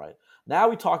 All right. Now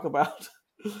we talk about.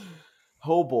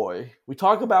 Oh boy. We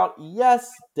talk about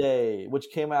Yes Day, which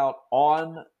came out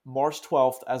on March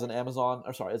 12th as a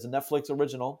Netflix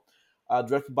original,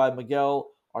 directed by Miguel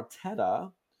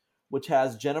Arteta, which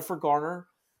has Jennifer Garner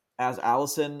as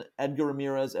Allison, Edgar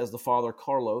Ramirez as the father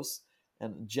Carlos,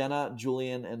 and Jenna,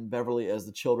 Julian, and Beverly as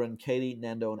the children Katie,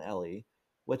 Nando, and Ellie,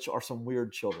 which are some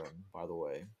weird children, by the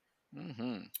way.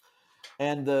 Mm-hmm.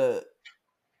 And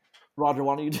Roger,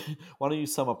 why don't you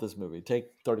sum up this movie? Take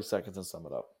 30 seconds and sum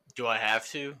it up. Do I have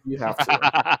to? You have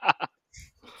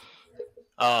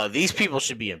to. These people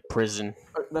should be in prison.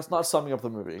 That's not summing up the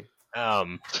movie.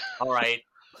 All right.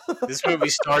 This movie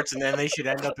starts and then they should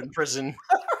end up in prison.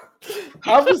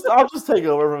 I'll just take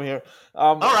over from here.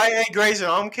 All right, hey Grayson,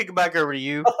 I'm kicking back over to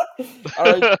you.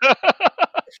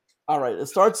 All right. It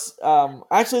starts.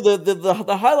 Actually,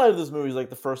 the highlight of this movie is like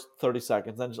the first 30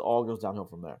 seconds, then it just all goes downhill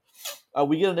from there.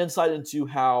 We get an insight into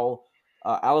how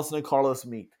Allison and Carlos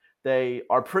meet. They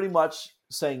are pretty much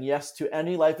saying yes to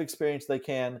any life experience they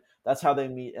can. That's how they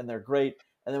meet, and they're great.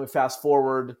 And then we fast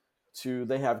forward to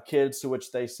they have kids, to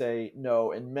which they say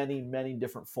no in many, many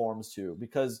different forms too,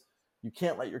 because You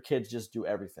can't let your kids just do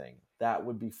everything. That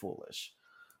would be foolish.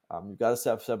 You've got to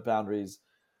set boundaries.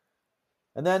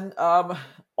 And then,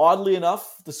 oddly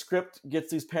enough, the script gets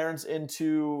these parents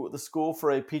into the school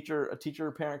for a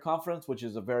teacher-parent conference, which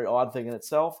is a very odd thing in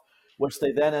itself, which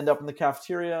they then end up in the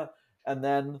cafeteria. And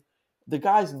then the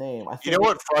guy's name, I think... You know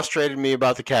what frustrated me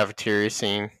about the cafeteria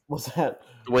scene? Was that?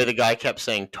 The way the guy kept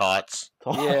saying tots.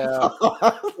 Yeah.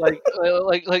 like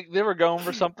they were going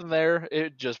for something there.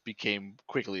 It just became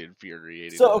quickly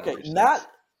infuriating. So, okay,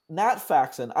 Nat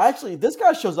Faxon. This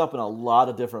guy shows up in a lot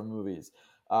of different movies,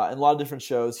 and a lot of different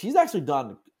shows. He's actually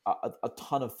done a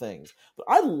ton of things, but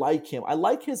I like him. I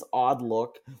like his odd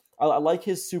look. I like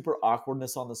his super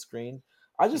awkwardness on the screen.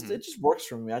 It just works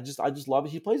for me. I just love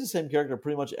it. He plays the same character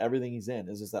pretty much everything he's in.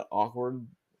 Is just that awkward,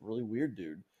 really weird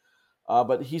dude.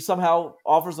 But he somehow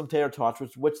offers them tater tots,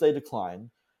 which they decline,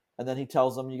 and then he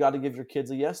tells them, "You got to give your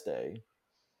kids a yes day."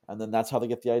 And then that's how they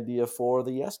get the idea for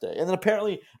the yes day. And then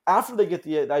apparently, after they get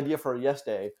the idea for a yes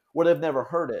day, where they've never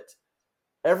heard it,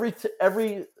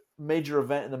 every major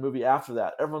event in the movie after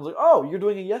that, everyone's like, "Oh, you're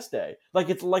doing a yes day!" Like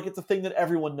it's a thing that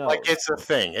everyone knows. Like it's a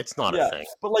thing. It's not a thing.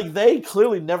 But like they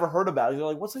clearly never heard about it. They're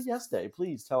like, "What's a yes day?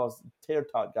 Please tell us, tater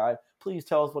tot guy. Please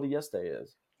tell us what a yes day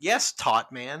is." Yes,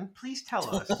 tot man. Please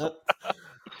tell us.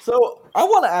 So I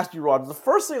want to ask you, Roger.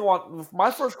 My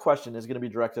first question is going to be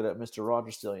directed at Mr. Roger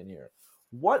Stillion here.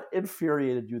 What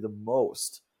infuriated you the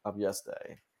most of Yes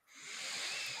Day?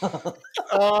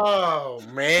 Oh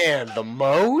man, the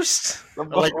most?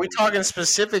 Like, we talking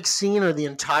specific scene or the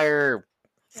entire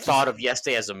thought of Yes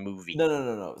Day as a movie?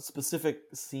 No. Specific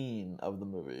scene of the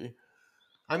movie.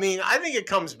 I mean, I think it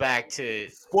comes back to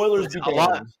spoilers. Be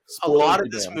damned. A lot of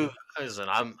this movie. Listen,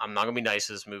 I'm not gonna be nice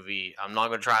to this movie. I'm not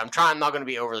gonna try. I'm not gonna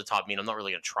be over the top mean. I'm not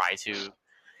really gonna try to.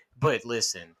 But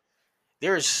listen,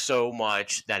 there is so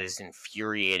much that is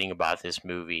infuriating about this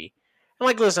movie. And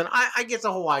like, listen, I get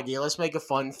the whole idea. Let's make a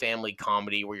fun family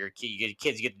comedy where your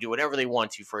kids get to do whatever they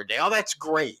want to for a day. Oh, that's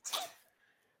great.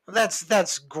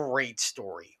 That's great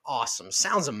story. Awesome.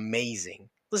 Sounds amazing.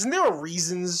 Listen, there are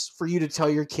reasons for you to tell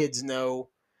your kids no.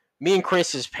 Me and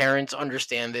Chris, as parents,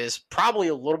 understand this probably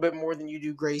a little bit more than you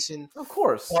do, Grayson. Of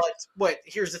course. But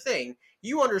here's the thing.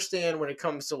 You understand when it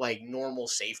comes to like normal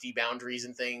safety boundaries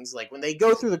and things. Like when they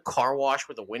go through the car wash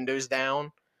with the windows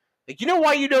down. Like, you know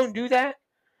why you don't do that?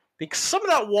 Because some of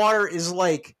that water is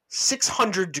like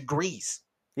 600 degrees.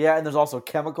 Yeah, and there's also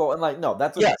chemical. And like, no,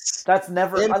 that's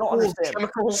never. And I don't understand.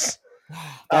 Chemicals.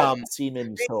 That scene made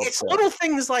me so It's upset. little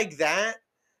things like that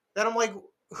I'm like,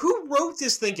 who wrote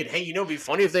this thinking, hey, it'd be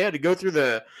funny if they had to go through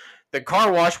the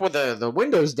car wash with the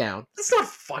windows down? That's not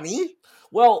funny.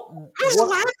 Well, who's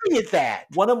laughing at that?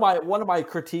 One of my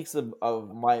critiques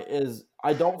is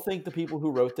I don't think the people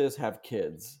who wrote this have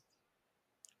kids.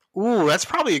 Ooh, that's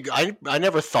probably I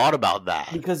never thought about that.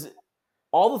 Because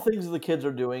all the things that the kids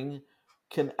are doing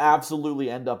can absolutely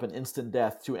end up in instant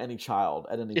death to any child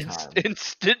at any time.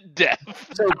 Instant death.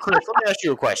 So, Chris, let me ask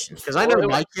you a question. Because I know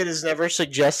my kid has never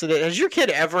suggested it. Has your kid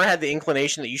ever had the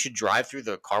inclination that you should drive through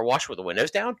the car wash with the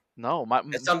windows down? No.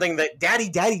 It's something that, Daddy,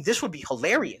 this would be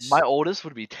hilarious. My oldest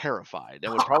would be terrified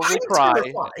and would probably cry.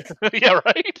 Yeah,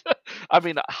 right? I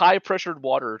mean, high-pressured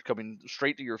water coming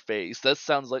straight to your face. That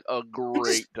sounds like a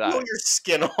great time. Pull your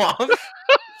skin off.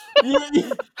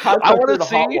 I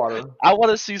want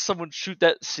to see someone shoot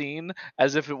that scene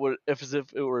as if it were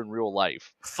in real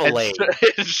life. Fillet.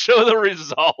 And show the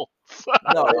results.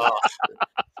 No,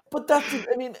 but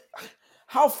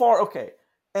how far? Okay,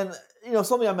 and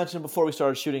something I mentioned before we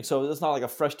started shooting, so it's not like a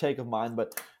fresh take of mine,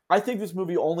 but I think this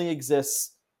movie only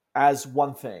exists as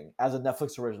one thing, as a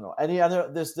Netflix original. Any other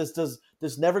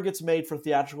this never gets made for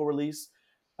theatrical release.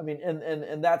 I mean,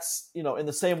 and that's, in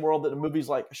the same world that the movies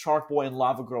like Shark Boy and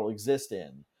Lava Girl exist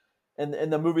in.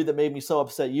 And the movie that made me so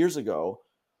upset years ago,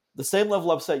 the same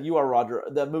level upset you are, Roger,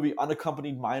 that movie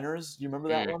Unaccompanied Minors. Do you remember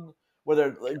that one? Where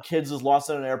they're kids is lost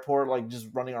in an airport, like just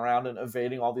running around and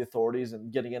evading all the authorities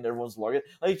and getting into everyone's luggage.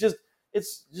 Like, this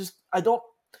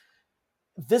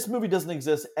movie doesn't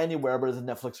exist anywhere but as a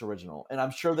Netflix original. And I'm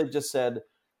sure they just said,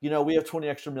 we have 20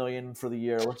 extra million for the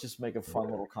year. Let's just make a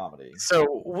fun little comedy.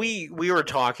 So we were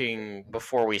talking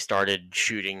before we started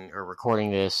shooting or recording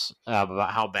this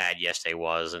about how bad Yes Day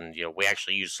was, and we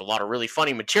actually used a lot of really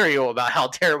funny material about how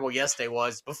terrible Yes Day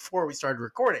was before we started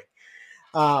recording.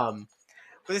 But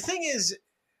the thing is,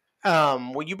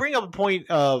 when you bring up a point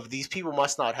of these people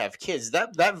must not have kids,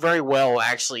 that very well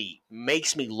actually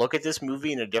makes me look at this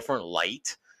movie in a different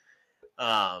light,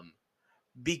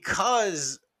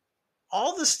 because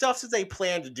all the stuff that they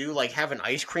plan to do, like have an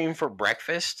ice cream for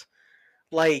breakfast,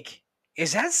 like,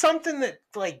 is that something that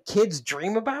like kids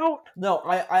dream about? No,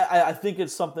 I think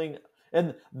it's something.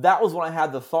 And that was when I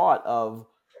had the thought of,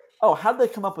 oh, how did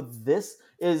they come up with this?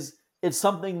 It's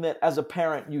something that as a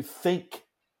parent you think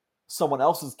someone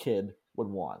else's kid would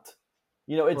want.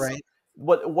 It's Right.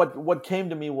 what came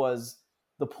to me was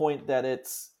the point that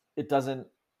it's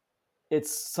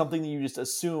something that you just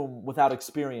assume without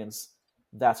experience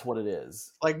that's what it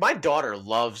is. Like, my daughter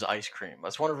loves ice cream.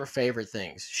 That's one of her favorite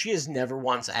things. She has never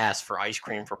once asked for ice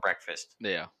cream for breakfast.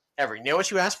 Yeah. Ever. You know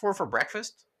what you asked for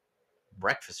breakfast?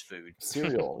 Breakfast food.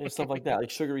 Cereal, stuff like that, like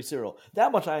sugary cereal.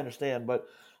 That much I understand, but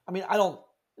I mean, I don't.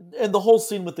 And the whole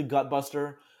scene with the gut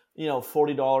buster,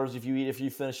 $40 if you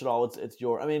finish it all, it's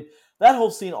your. I mean, that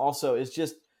whole scene also is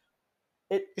just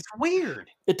It's weird.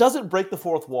 it doesn't break the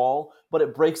fourth wall, but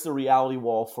it breaks the reality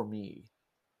wall for me.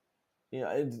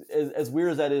 As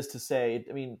weird as that is to say,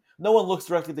 I mean, no one looks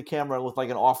directly at the camera with like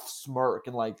an off smirk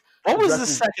and like. What was the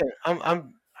second?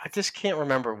 I just can't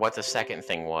remember what the second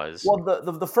thing was. Well,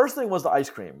 the first thing was the ice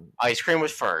cream. Ice cream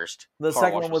was first. The Car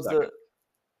second wash one was was second.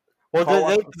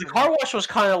 the The car wash was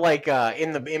kind of like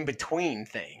in the in between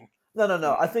thing.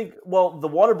 No. I think the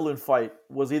water balloon fight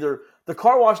was either the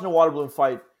car wash and the water balloon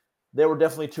fight. They were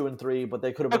definitely 2 and 3, but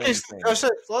they could have been Okay, anything. so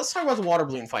let's talk about the water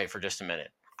balloon fight for just a minute.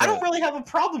 I don't really have a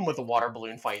problem with the water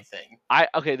balloon fight thing.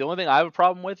 The only thing I have a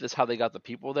problem with is how they got the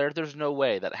people there. There's no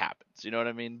way that happens. You know what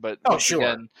I mean? But Oh, once sure.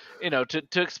 again,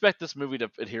 to expect this movie to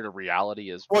adhere to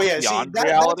reality is Well, yeah, beyond that's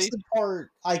reality. the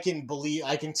part I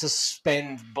can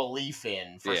suspend belief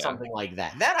in for Yeah. something like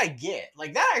that. That I get.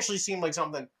 Like, that actually seemed like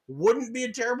something wouldn't be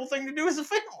a terrible thing to do as a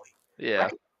family. Yeah,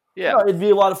 Right? yeah. No, it'd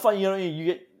be a lot of fun.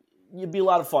 It'd be a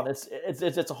lot of fun. It's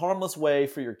a harmless way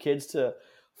for your kids to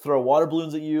throw water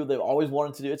balloons at you. They've always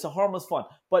wanted to do. It's a harmless fun,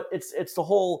 but it's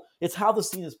how the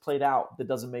scene is played out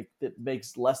that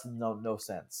makes less than no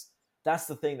sense. That's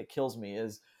the thing that kills me.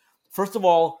 Is first of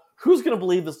all, who's going to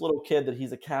believe this little kid that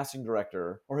he's a casting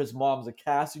director or his mom's a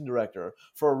casting director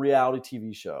for a reality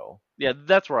TV show? Yeah,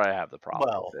 that's where I have the problem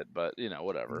Well, with it. But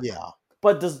whatever. Yeah.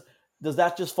 But does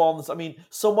that just fall in this? I mean,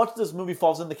 so much of this movie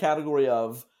falls in the category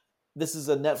of this is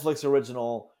a Netflix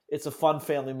original. It's a fun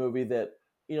family movie that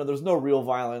there's no real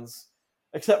violence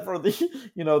except for the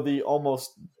the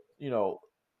almost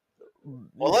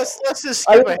Well, let's just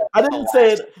skip ahead. I didn't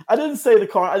say it. I didn't say the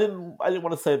car. I didn't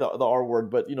want to say the R word,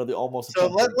 but the almost. So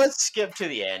let's skip to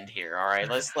the end here. All right,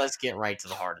 let's get right to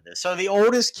the heart of this. So the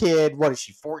Oldest kid, what is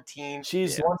she, 14? She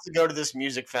wants to go to this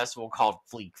music festival called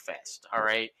Fleek Fest. All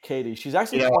right, Katie. She's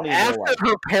actually 20 in real after life.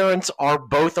 her parents are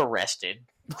both arrested.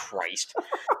 Christ.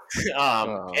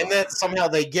 And then somehow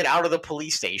they get out of the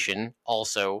police station.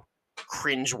 Also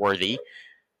cringeworthy.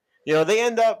 They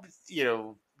end up.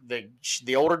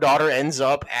 The older daughter ends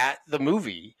up at the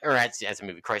movie, or at the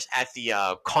movie, Christ, at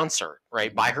the concert,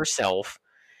 right, by herself,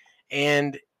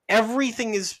 and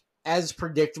everything is as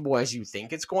predictable as you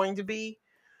think it's going to be.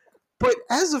 But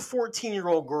as a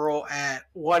 14-year-old girl at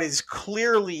what is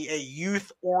clearly a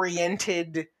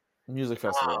youth-oriented Music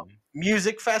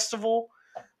festival.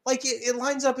 Like it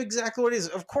lines up exactly what it is.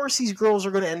 Of course, these girls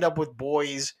are going to end up with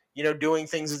boys, doing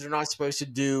things that they're not supposed to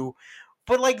do.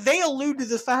 But like they allude to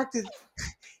the fact that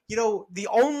the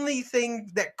only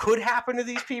thing that could happen to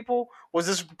these people was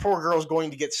this poor girl's going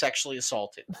to get sexually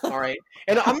assaulted. All right.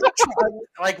 And I'm not trying,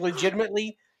 like,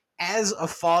 legitimately, as a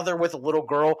father with a little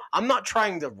girl, I'm not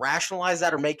trying to rationalize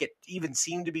that or make it even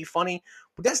seem to be funny,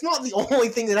 but that's not the only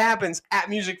thing that happens at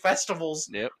music festivals.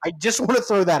 Yep. I just want to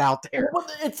throw that out there.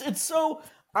 But it's so.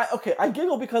 I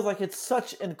giggle because like it's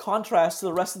such in contrast to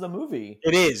the rest of the movie.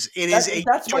 It is. That's a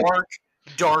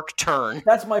dark turn.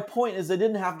 That's my point. Is they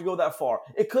didn't have to go that far.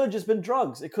 It could have just been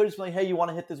drugs. It could have just been like, hey, you want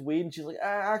to hit this weed? And she's like,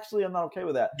 actually, I'm not okay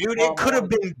with that. Dude, it could have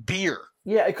been beer.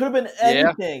 Yeah, it could have been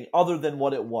anything other than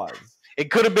what it was. It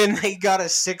could have been they got a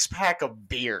 6-pack of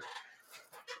beer.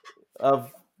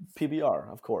 Of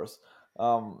PBR, of course.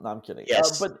 No, I'm kidding.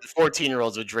 Yes, but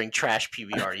 14-year-olds would drink trash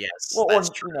PBR. Yes, well, that's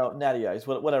or true. Natty Ice,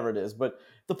 whatever it is. But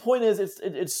the point is,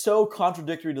 it's so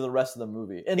contradictory to the rest of the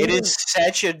movie, and it is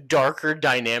such a darker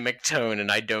dynamic tone, and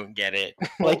I don't get it.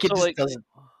 Like, it just doesn't.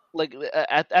 Like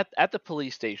at the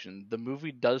police station, the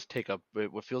movie does take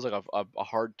what feels like a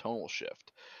hard tonal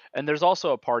shift, and there's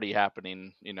also a party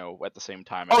happening, at the same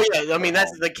time. Oh yeah, I mean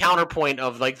that's the counterpoint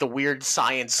of like the weird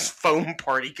science foam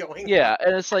party going. Yeah,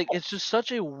 and it's just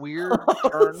such a weird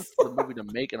turn for the movie to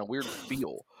make and a weird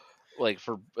feel, like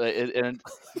and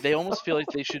they almost feel like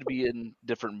they should be in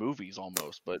different movies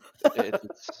almost, but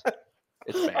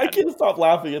it's bad. I can't stop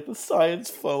laughing at the science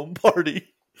foam party.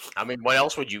 I mean, what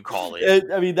else would you call it?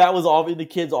 That was all. The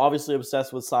kids obviously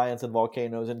obsessed with science and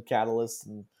volcanoes and catalysts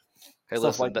and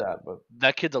stuff like that. But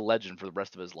that kid's a legend for the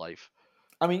rest of his life.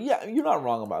 I mean, yeah, you're not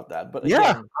wrong about that. But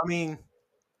Yeah, again, I mean,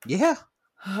 yeah.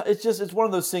 it's one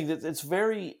of those things. It's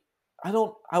very. I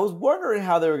was wondering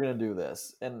how they were going to do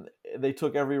this, and they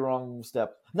took every wrong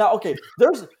step. Now, okay,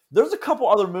 there's a couple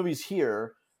other movies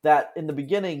here that in the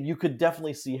beginning you could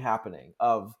definitely see happening.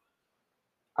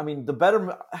 I mean, the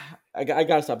better. I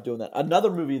gotta stop doing that.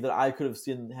 Another movie that I could have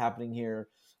seen happening here,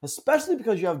 especially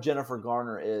because you have Jennifer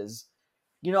Garner, is,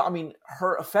 I mean,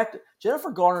 her effect. Jennifer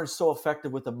Garner is so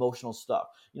effective with emotional stuff.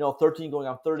 13 going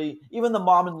on 30. Even the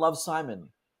mom in Love, Simon.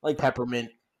 Like, Peppermint.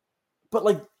 but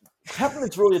like,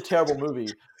 Peppermint's really a terrible movie.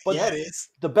 But Yeah, it is.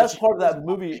 the best part of that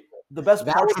movie, the best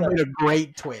That part would have been a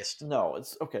great twist. no,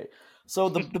 it's okay. So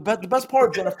the best part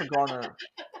of Jennifer Garner.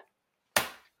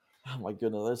 Oh my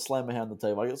goodness! I slam my hand on the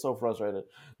table. I get so frustrated.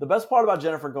 The best part about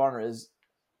Jennifer Garner is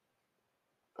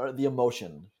the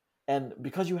emotion, and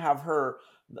because you have her.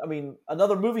 I mean,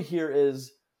 another movie here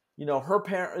is, her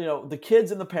parent. The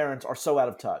kids and the parents are so out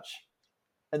of touch,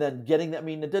 and then getting that. I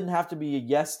mean, it didn't have to be a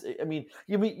yes. I mean,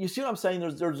 you see what I'm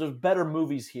saying? There's better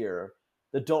movies here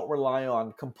that don't rely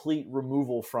on complete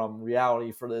removal from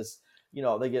reality for this.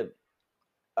 They get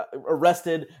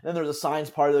arrested, and then there's a science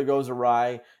party that goes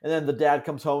awry, and then the dad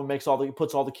comes home and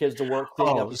puts all the kids to work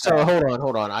cleaning up. So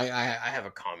hold on. I have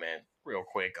a comment real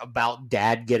quick about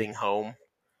dad getting home.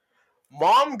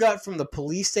 Mom got from the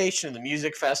police station to the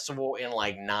music festival in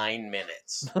like 9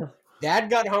 minutes. Dad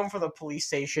got home from the police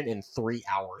station in 3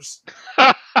 hours.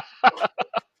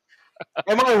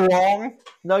 Am I wrong?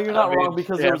 No, you're not wrong,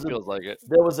 because yeah, it feels like it.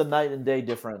 there was a night and day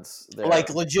difference there. Like,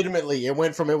 legitimately, it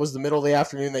went from it was the middle of the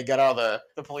afternoon, they got out of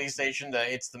the police station,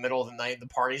 to it's the middle of the night, the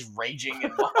party's raging,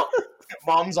 and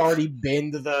mom's already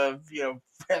been to the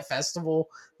festival.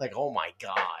 Like, oh my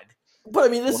god. But I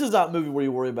mean, this is not a movie where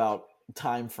you worry about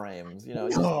time frames. No,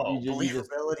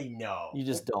 believability, no. You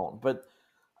just don't. But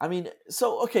I mean,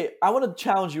 so okay, I want to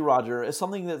challenge you, Roger. It's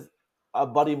something that a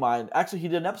buddy of mine, actually, he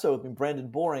did an episode with me, Brandon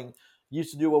Boring,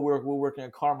 used to do while we were working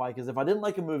at Carmike. Is if I didn't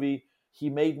like a movie, he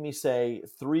made me say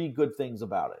 3 good things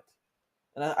about it,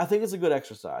 and I think it's a good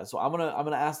exercise. So I'm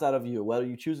gonna ask that of you. Whether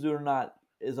you choose to do it or not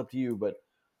is up to you. But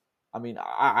I mean,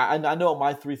 I know what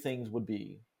my 3 things would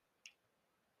be.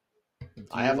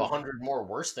 I have 100 more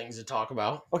worse things to talk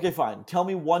about. Okay, fine. Tell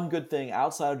me one good thing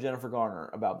outside of Jennifer Garner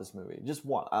about this movie. Just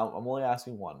one. I'm only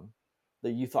asking one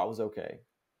that you thought was okay.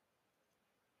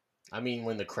 I mean,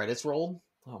 when the credits rolled.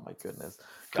 Oh my goodness,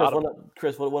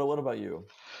 Chris, what about you?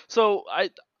 So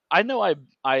I know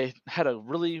I had a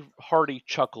really hearty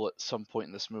chuckle at some point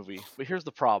in this movie, but here's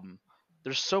the problem: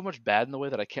 there's so much bad in the way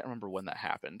that I can't remember when that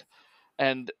happened,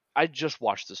 and I just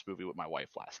watched this movie with my wife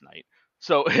last night,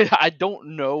 so I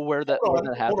don't know when that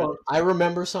happened. I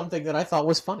remember something that I thought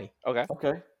was funny. Okay.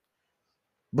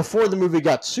 Before the movie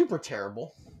got super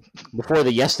terrible, before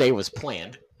the yes day was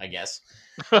planned, I guess.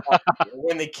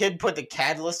 When the kid put the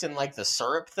catalyst in like the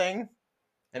syrup thing,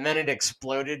 and then it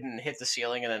exploded and hit the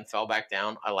ceiling and then fell back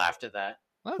down, I laughed at that.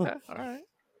 Okay, all right.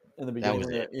 In the beginning, was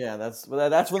it. Yeah, that's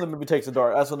when the movie takes a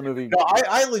dark. That's when the movie. No,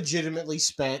 I legitimately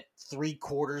spent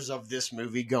 3/4 of this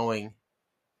movie going,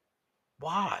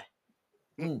 why?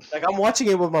 Like, I'm watching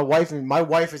it with my wife, and my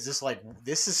wife is just like,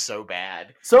 this is so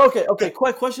bad. So okay.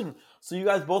 Quick question. So you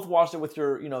guys both watched it with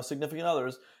your significant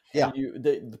others. Yeah.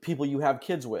 The people you have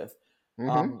kids with.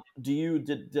 Mm-hmm.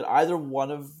 Did either one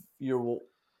of your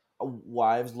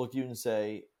wives look at you and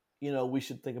say, we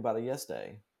should think about a yes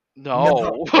day?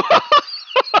 No.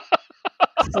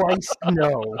 Christ,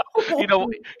 no.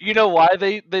 You know why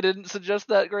they didn't suggest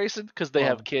that, Grayson? Because they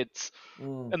have kids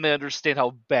and they understand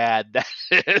how bad that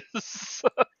is.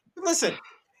 Listen,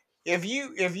 if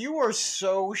you are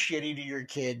so shitty to your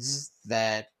kids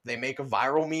that they make a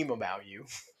viral meme about you,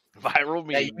 Viral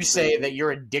meme. that you say that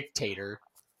you're a dictator,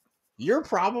 you're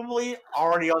probably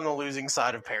already on the losing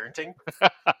side of parenting.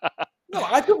 No,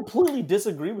 I completely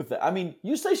disagree with that. I mean,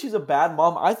 you say she's a bad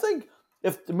mom. I think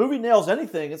if the movie nails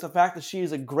anything, it's the fact that she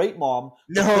is a great mom.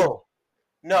 No,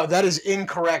 that is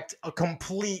incorrect. A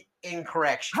complete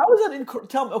incorrect. How is that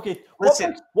incorrect? Tell me. Okay,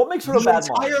 listen. What makes her a bad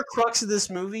mom? The entire crux of this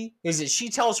movie is that she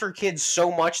tells her kids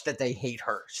so much that they hate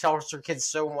her. She tells her kids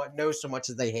so much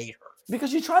that they hate her. Because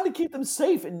she's trying to keep them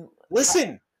safe. And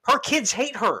listen, her kids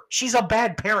hate her. She's a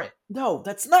bad parent. No,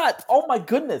 that's not. Oh my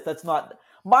goodness, that's not.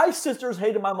 My sisters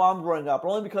hated my mom growing up,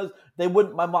 only because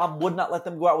my mom would not let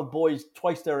them go out with boys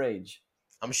twice their age.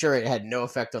 I'm sure it had no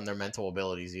effect on their mental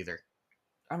abilities either.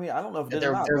 I mean, I don't know if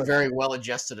they're very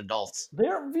well-adjusted adults.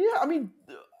 I mean,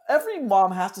 every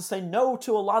mom has to say no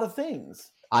to a lot of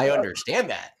things. I understand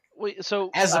that. Wait,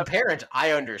 so as a parent,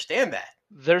 I understand that.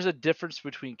 There's a difference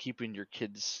between keeping your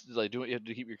kids, like doing it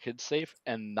to keep your kids safe,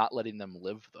 and not letting them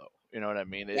live, though. You know what I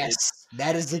mean? Yes,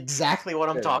 that is exactly what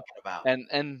I'm talking about.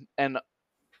 And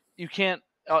you can't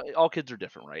all kids are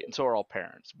different, right? And so are all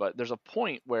parents. But there's a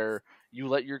point where you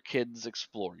let your kids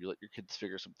explore, you let your kids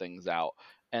figure some things out,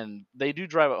 and they do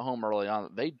drive it home early on.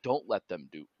 They don't let them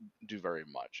do very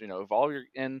much. If all your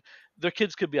and their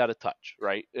kids could be out of touch,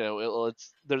 right?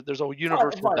 It's there's a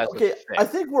universe Fine, where fine. that's a Okay, thing.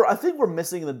 I think we're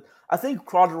missing the. I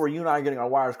think Roger, where you and I are getting our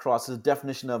wires crossed, is the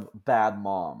definition of bad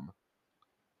mom.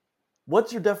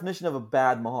 What's your definition of a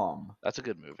bad mom? That's a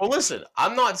good movie. Well, listen,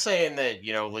 I'm not saying that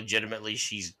legitimately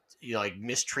she's like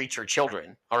mistreats her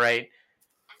children. All right,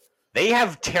 they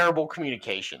have terrible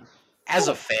communication as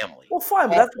a family. Well, fine,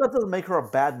 but that doesn't make her a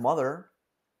bad mother.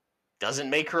 Doesn't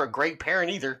make her a great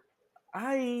parent either.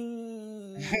 I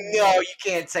No, you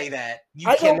can't say that. You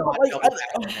I cannot don't like. double back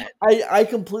on that. I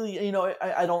completely.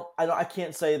 I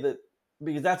can't say that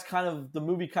because that's kind of the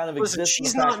movie. Kind of Listen, exists. in the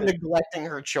she's fact not that neglecting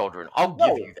her children. I'll No.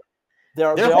 give you that.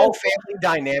 Their Their whole family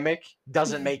dynamic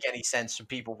doesn't make any sense to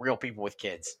real people with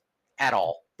kids, at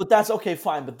all. But that's okay,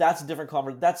 fine. But that's a different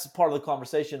conversation. That's part of the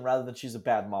conversation rather than she's a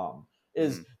bad mom.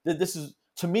 Is that this is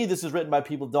to me? This is written by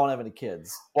people who don't have any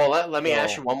kids. Well, let me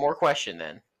ask you one more question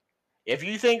then. If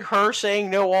you think her saying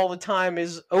no all the time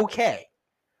is okay,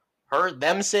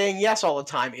 them saying yes all the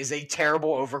time is a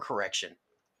terrible overcorrection.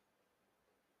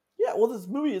 Yeah, well, this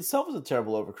movie itself is a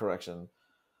terrible overcorrection.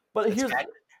 But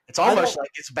it's almost like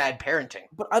it's bad parenting.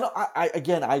 But I don't.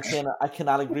 I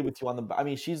cannot agree with you on the. I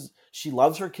mean, she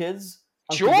loves her kids.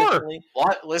 Sure.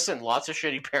 Listen, lots of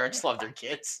shitty parents love their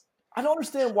kids. I don't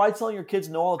understand why telling your kids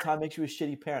no all the time makes you a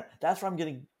shitty parent. That's where I'm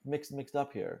getting mixed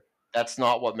up here. That's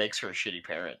not what makes her a shitty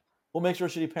parent. What makes her a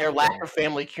shitty Their parent? lack of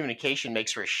family communication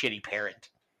makes her a shitty parent.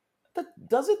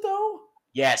 Does it though?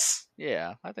 Yes.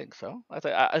 Yeah, I think so. I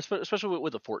think, especially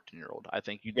with a 14-year-old, I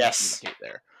think you communicate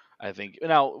there. I think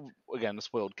now again, a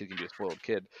spoiled kid can be a spoiled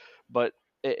kid, but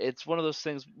it's one of those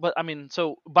things. But I mean,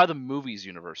 so by the movies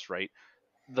universe, right?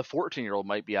 The 14-year-old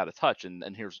might be out of touch,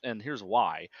 and here's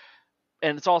why.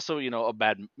 And it's also a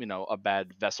bad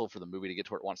vessel for the movie to get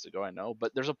to where it wants to go. I know,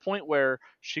 but there's a point where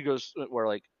she goes where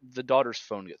like the daughter's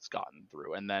phone gets gotten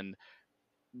through, and then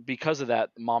because of that,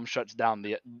 mom shuts down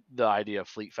the idea of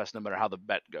Fleet Fest no matter how the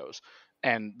bet goes.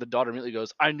 And the daughter immediately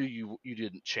goes, I knew you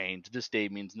didn't change. This day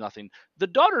means nothing. The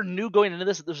daughter knew going into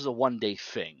this that this was a one-day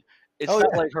thing. It's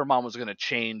not like her mom was going to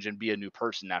change and be a new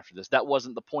person after this. That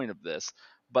wasn't the point of this.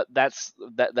 But that's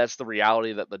the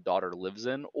reality that the daughter lives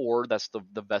in, or that's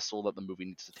the vessel that the movie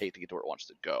needs to take to get to where it wants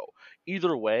to go.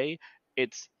 Either way,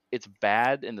 it's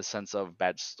bad in the sense of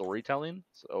bad storytelling.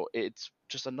 So it's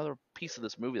just another piece of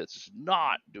this movie that's just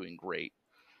not doing great.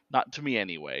 Not to me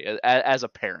anyway, as a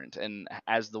parent and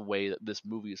as the way that this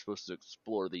movie is supposed to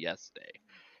explore the yes day.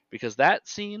 Because that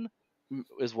scene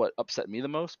is what upset me the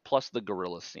most, plus the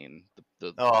gorilla scene.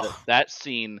 That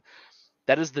scene,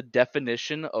 that is the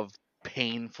definition of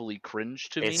painfully cringe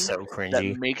to me. It's so cringy.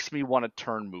 That makes me want to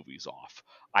turn movies off.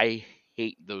 I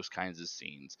hate those kinds of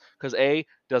scenes because A,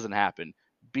 doesn't happen.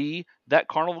 B, that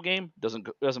carnival game doesn't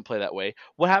play that way.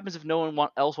 What happens if no one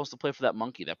else wants to play for that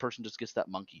monkey? That person just gets that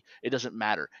monkey. It doesn't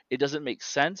matter. It doesn't make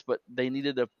sense, but they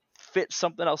needed to fit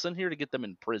something else in here to get them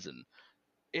in prison.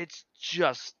 It's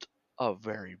just a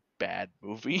very bad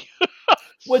movie.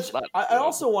 Which I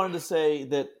also wanted to say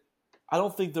that I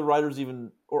don't think the writers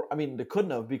even, or I mean, they couldn't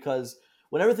have, because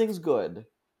when everything's good,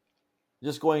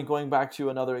 just going back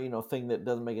to another thing that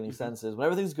doesn't make any sense is when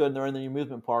everything's good and they're in the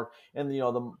amusement park and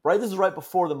this is right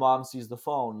before the mom sees the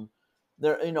phone.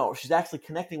 She's actually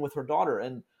connecting with her daughter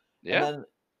and then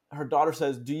her daughter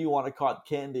says, "Do you want a cotton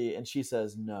candy?" and she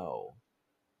says no,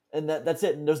 and that's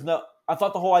it. And there's no. I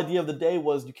thought the whole idea of the day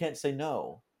was you can't say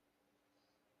no,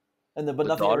 and then but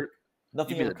nothing ever the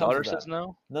comes daughter of that. says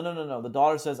no. No. The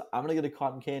daughter says, "I'm gonna get a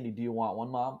cotton candy. Do you want one,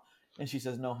 Mom?" And she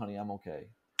says, "No, honey, I'm okay."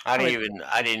 I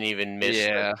didn't even miss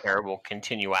the terrible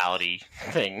continuality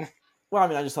thing. Well, I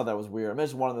mean, I just thought that was weird. I mean,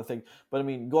 it's one of the things. But I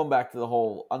mean, going back to the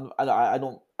whole,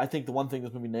 I think the one thing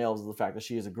this movie nails is the fact that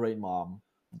she is a great mom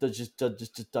that just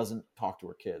doesn't talk to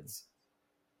her kids.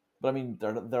 But I mean,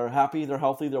 they're happy, they're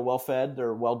healthy, they're well fed,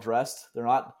 they're well dressed. They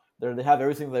have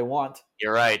everything they want.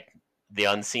 You're right. The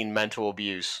unseen mental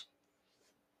abuse.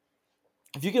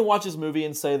 If you can watch this movie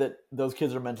and say that those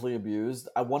kids are mentally abused,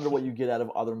 I wonder what you get out of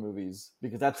other movies,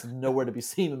 because that's nowhere to be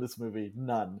seen in this movie.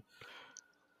 None.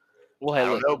 Well, I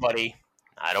don't know, buddy.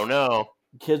 I don't know.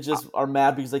 Kids just are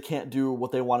mad because they can't do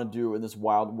what they want to do in this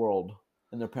wild world,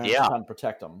 and their parents are trying to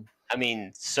protect them. I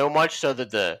mean, so much so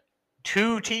that the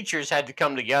two teachers had to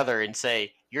come together and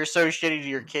say, "You're so shitty to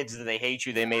your kids that they hate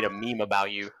you, they made a meme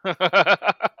about you."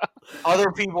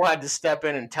 Other people had to step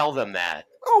in and tell them that.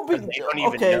 Oh, but they don't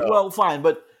even okay, know. well, fine,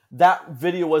 but that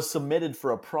video was submitted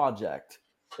for a project.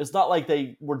 It's not like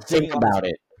they were digging Think about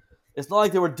it. It's not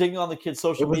like they were digging on the kid's It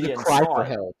social was a media and cry saw for it.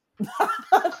 help.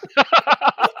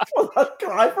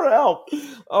 Cry for help.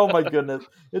 Oh my goodness.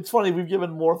 It's funny. We've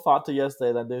given more thought to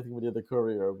yesterday than anything we did the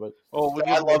Courier, but Oh, we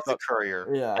I give love the Courier.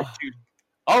 yeah.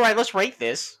 All right, let's rate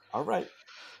this. All right.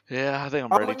 Yeah, I think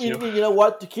I'm ready to. You know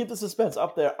what? To keep the suspense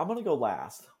up there, I'm gonna go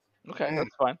last. Okay,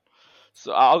 that's fine.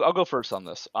 So I'll go first on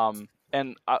this.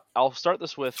 And I'll start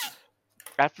this with,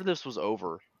 after this was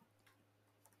over,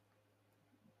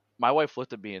 my wife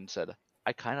looked at me and said,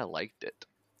 "I kind of liked it,"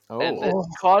 and it Oh,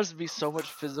 caused me so much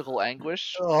physical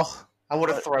anguish. Oh, I would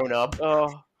have thrown up.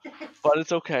 But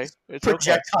it's okay. It's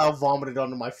projectile vomited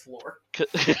onto my floor.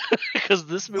 okay because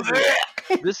this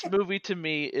movie to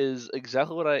me is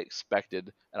exactly what I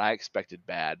expected, and I expected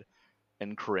bad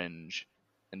and cringe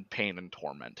and pain and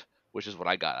torment, which is what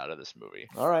I got out of this movie.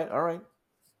 all right.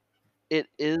 It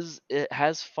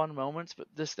has fun moments, but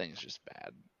this thing's just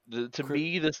bad. To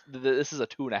me, this is a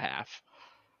 2.5.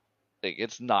 Like,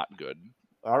 it's not good.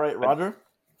 All right, Roger.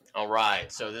 All right,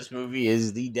 so this movie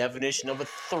is the definition of a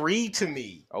 3 to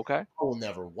me. Okay. I will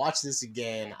never watch this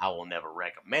again. I will never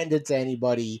recommend it to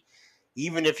anybody.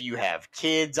 Even if you have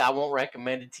kids, I won't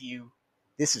recommend it to you.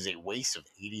 This is a waste of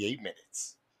 88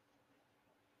 minutes.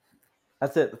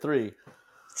 That's it. 3.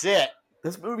 That's it.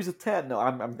 This movie's a 10. No,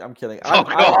 I'm kidding. Oh,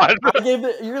 God. I gave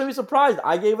it. You're gonna be surprised.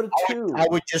 I gave it a 2. I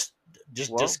would just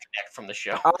Well, disconnect from the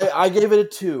show. I gave it a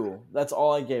 2. That's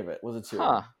all I gave it. Was a 2.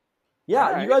 Huh. Yeah,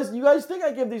 Alright. you guys think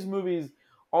I give these movies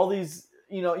all these?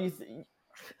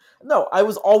 No, I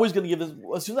was always gonna give this.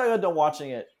 As soon as I got done watching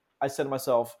it, I said to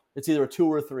myself, it's either a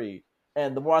 2 or a 3.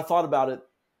 And the more I thought about it,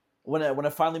 when I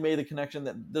finally made the connection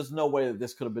that there's no way that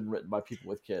this could have been written by people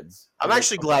with kids. I'm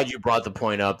actually glad you brought the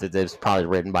point up that it's probably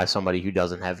written by somebody who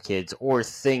doesn't have kids or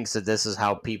thinks that this is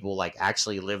how people like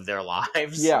actually live their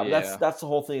lives. Yeah, Yeah. that's the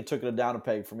whole thing. It took it down a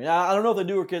peg for me. I don't know if they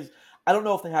do or kids. I don't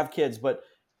know if they have kids, but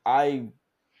I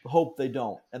hope they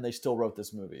don't, and they still wrote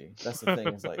this movie. That's the thing.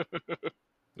 It's like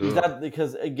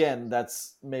because again,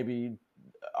 that's maybe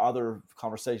other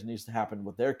conversation needs to happen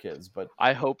with their kids. But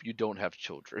I hope you don't have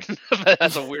children.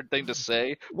 That's a weird thing to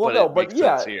say. but makes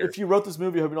yeah, sense here. if you wrote this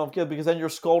movie, I hope you don't have kids because then you're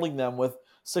scolding them with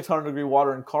 600-degree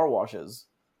water and car washes,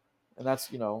 and that's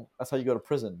how you go to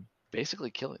prison. Basically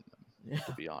killing them, Yeah.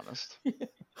 to be honest.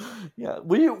 Yeah.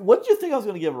 What did you think I was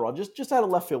going to give it, Ron? Just out of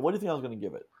left field, what do you think I was going to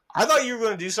give it? I thought you were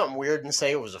going to do something weird and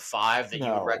say it was a 5 that you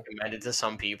No. would recommend it to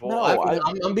some people. No,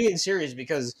 I'm being serious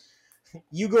because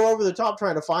you go over the top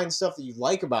trying to find stuff that you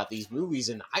like about these movies,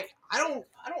 and I don't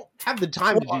have the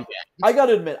time to do that. I got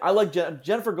to admit, I like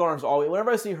Jennifer Garner's always. Whenever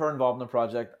I see her involved in the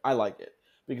project, I like it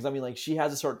because she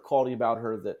has a certain quality about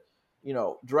her that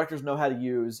directors know how to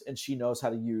use, and she knows how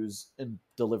to use in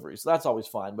delivery. So that's always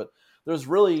fine. But there's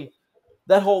really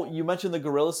that whole you mentioned the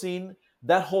gorilla scene.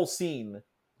 That whole scene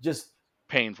just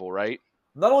Painful, right?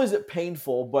 not only is it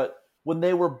painful, but when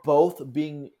they were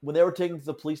taken to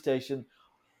the police station,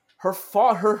 her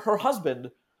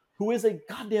husband, who is a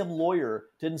goddamn lawyer,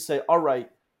 didn't say, all right,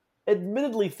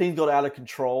 admittedly things got out of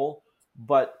control,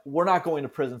 but we're not going to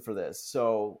prison for this.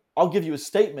 So I'll give you a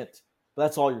statement, but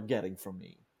that's all you're getting from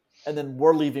me. And then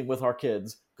we're leaving with our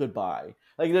kids. Goodbye.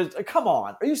 Come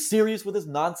on. Are you serious with this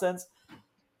nonsense?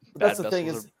 But that's the thing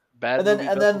is, bad.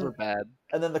 Vessels are bad.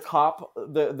 and then the cop,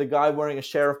 the guy wearing a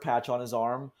sheriff patch on his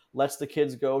arm, lets the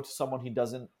kids go to someone he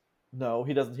doesn't know.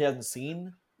 He hasn't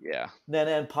seen. Yeah.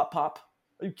 Nana and Pop Pop.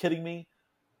 Are you kidding me?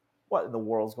 What in the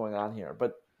world's going on here?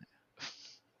 But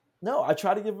no, I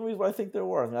try to give movies what I think they're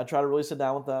worth. And I try to really sit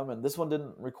down with them. And this one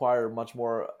didn't require much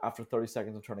more after 30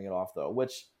 seconds of turning it off, though.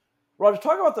 Which, Roger,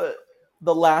 talk about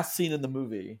the last scene in the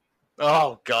movie.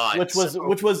 Oh God, which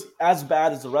was as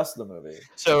bad as the rest of the movie.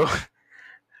 So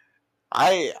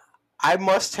I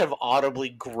must have audibly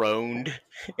groaned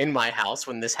in my house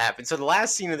when this happened. So the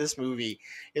last scene of this movie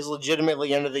is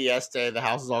legitimately end of the day. The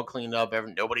house is all cleaned up.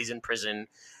 Nobody's in prison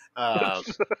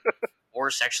or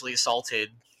sexually assaulted.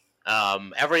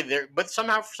 But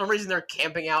somehow, for some reason, they're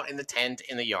camping out in the tent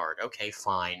in the yard. Okay,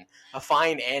 fine. A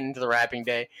fine end to the wrapping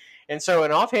day. And so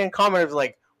an offhand comment of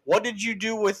like, what did you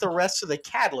do with the rest of the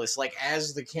catalyst? Like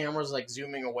as the camera's like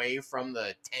zooming away from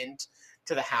the tent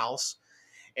to the house,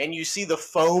 and you see the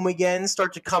foam again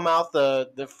start to come out the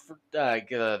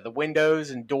windows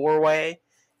and doorway.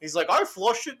 He's like, I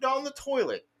flushed it down the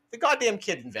toilet. The goddamn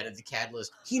kid invented the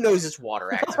catalyst. He knows it's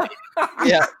water activated.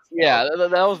 Yeah.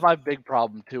 That was my big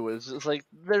problem too. It's like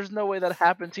there's no way that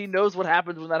happens. He knows what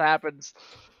happens when that happens.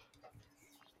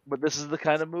 But this is the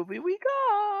kind of movie we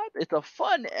got. It's a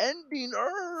fun ending.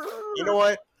 You know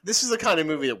what? This is the kind of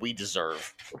movie that we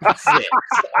deserve. That's it.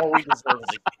 That's all we deserve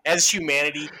as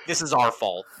humanity. This is our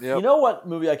fault. Yep. You know what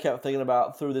movie I kept thinking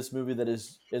about through this movie that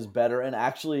is better and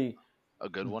actually A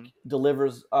good one.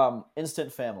 delivers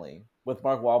Instant Family with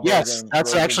Mark Wahlberg. Yes, and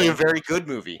that's Rosie actually a O'Donnell. very good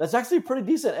movie. That's actually pretty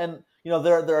decent, and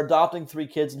they're adopting 3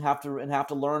 kids and have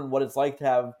to learn what it's like to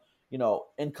have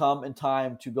income and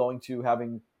time to going to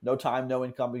having no time, no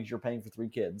income because you're paying for 3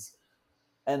 kids.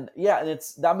 And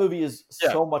it's that movie is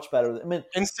so much better. I mean,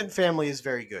 Instant Family is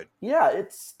very good. yeah,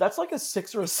 that's like a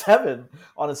 6 or a 7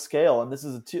 on a scale, and this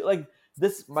is a 2. Like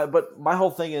but my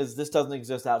whole thing is this doesn't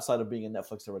exist outside of being a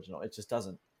Netflix original. It just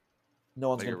doesn't. No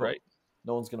one's You're gonna right.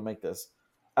 No one's gonna make this.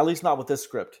 At least not with this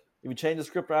script. If you change the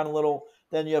script around a little,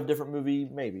 then you have a different movie,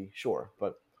 maybe, sure.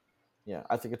 But yeah,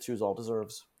 I think a 2 is all it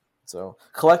deserves. So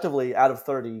collectively, out of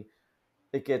 30,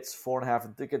 it gets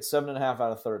 4.5. It gets 7.5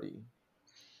 out of 30.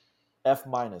 F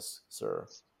minus, sir.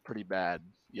 Pretty bad,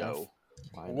 yo. F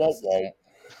minus.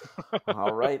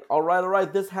 All right.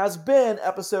 This has been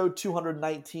episode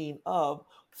 219 of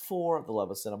For the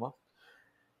Love of Cinema.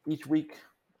 Each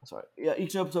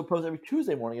episode posted every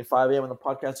Tuesday morning at 5 a.m. on the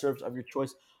podcast service of your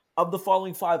choice of the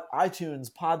following 5: iTunes,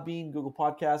 Podbean, Google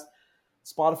Podcast,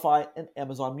 Spotify, and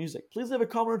Amazon Music. Please leave a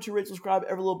comment or 2, rate, subscribe.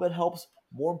 Every little bit helps.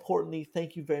 More importantly,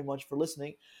 thank you very much for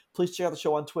listening. Please check out the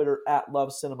show on Twitter at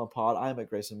Love Cinema Pod. I am at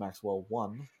Grayson Maxwell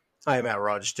 1. I am at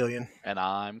Roger Stillion. And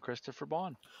I'm Christopher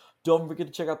Bond. Don't forget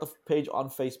to check out the page on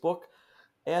Facebook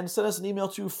and send us an email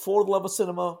to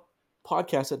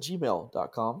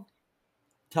fortheloveofcinemapodcast@gmail.com.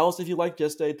 Tell us if you liked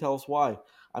yesterday. Tell us why.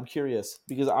 I'm curious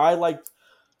because I liked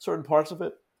certain parts of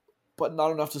it, but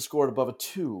not enough to score it above a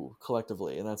 2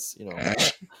 collectively. And that's,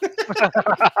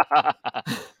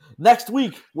 Next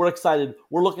week, we're excited.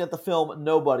 We're looking at the film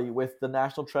Nobody with the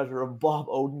national treasure of Bob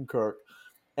Odenkirk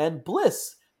and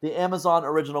Bliss, the Amazon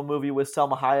original movie with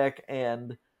Selma Hayek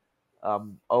and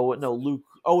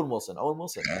Owen Wilson.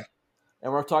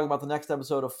 And we're talking about the next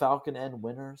episode of Falcon and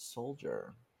Winter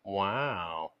Soldier.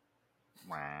 Wow.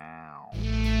 Wow.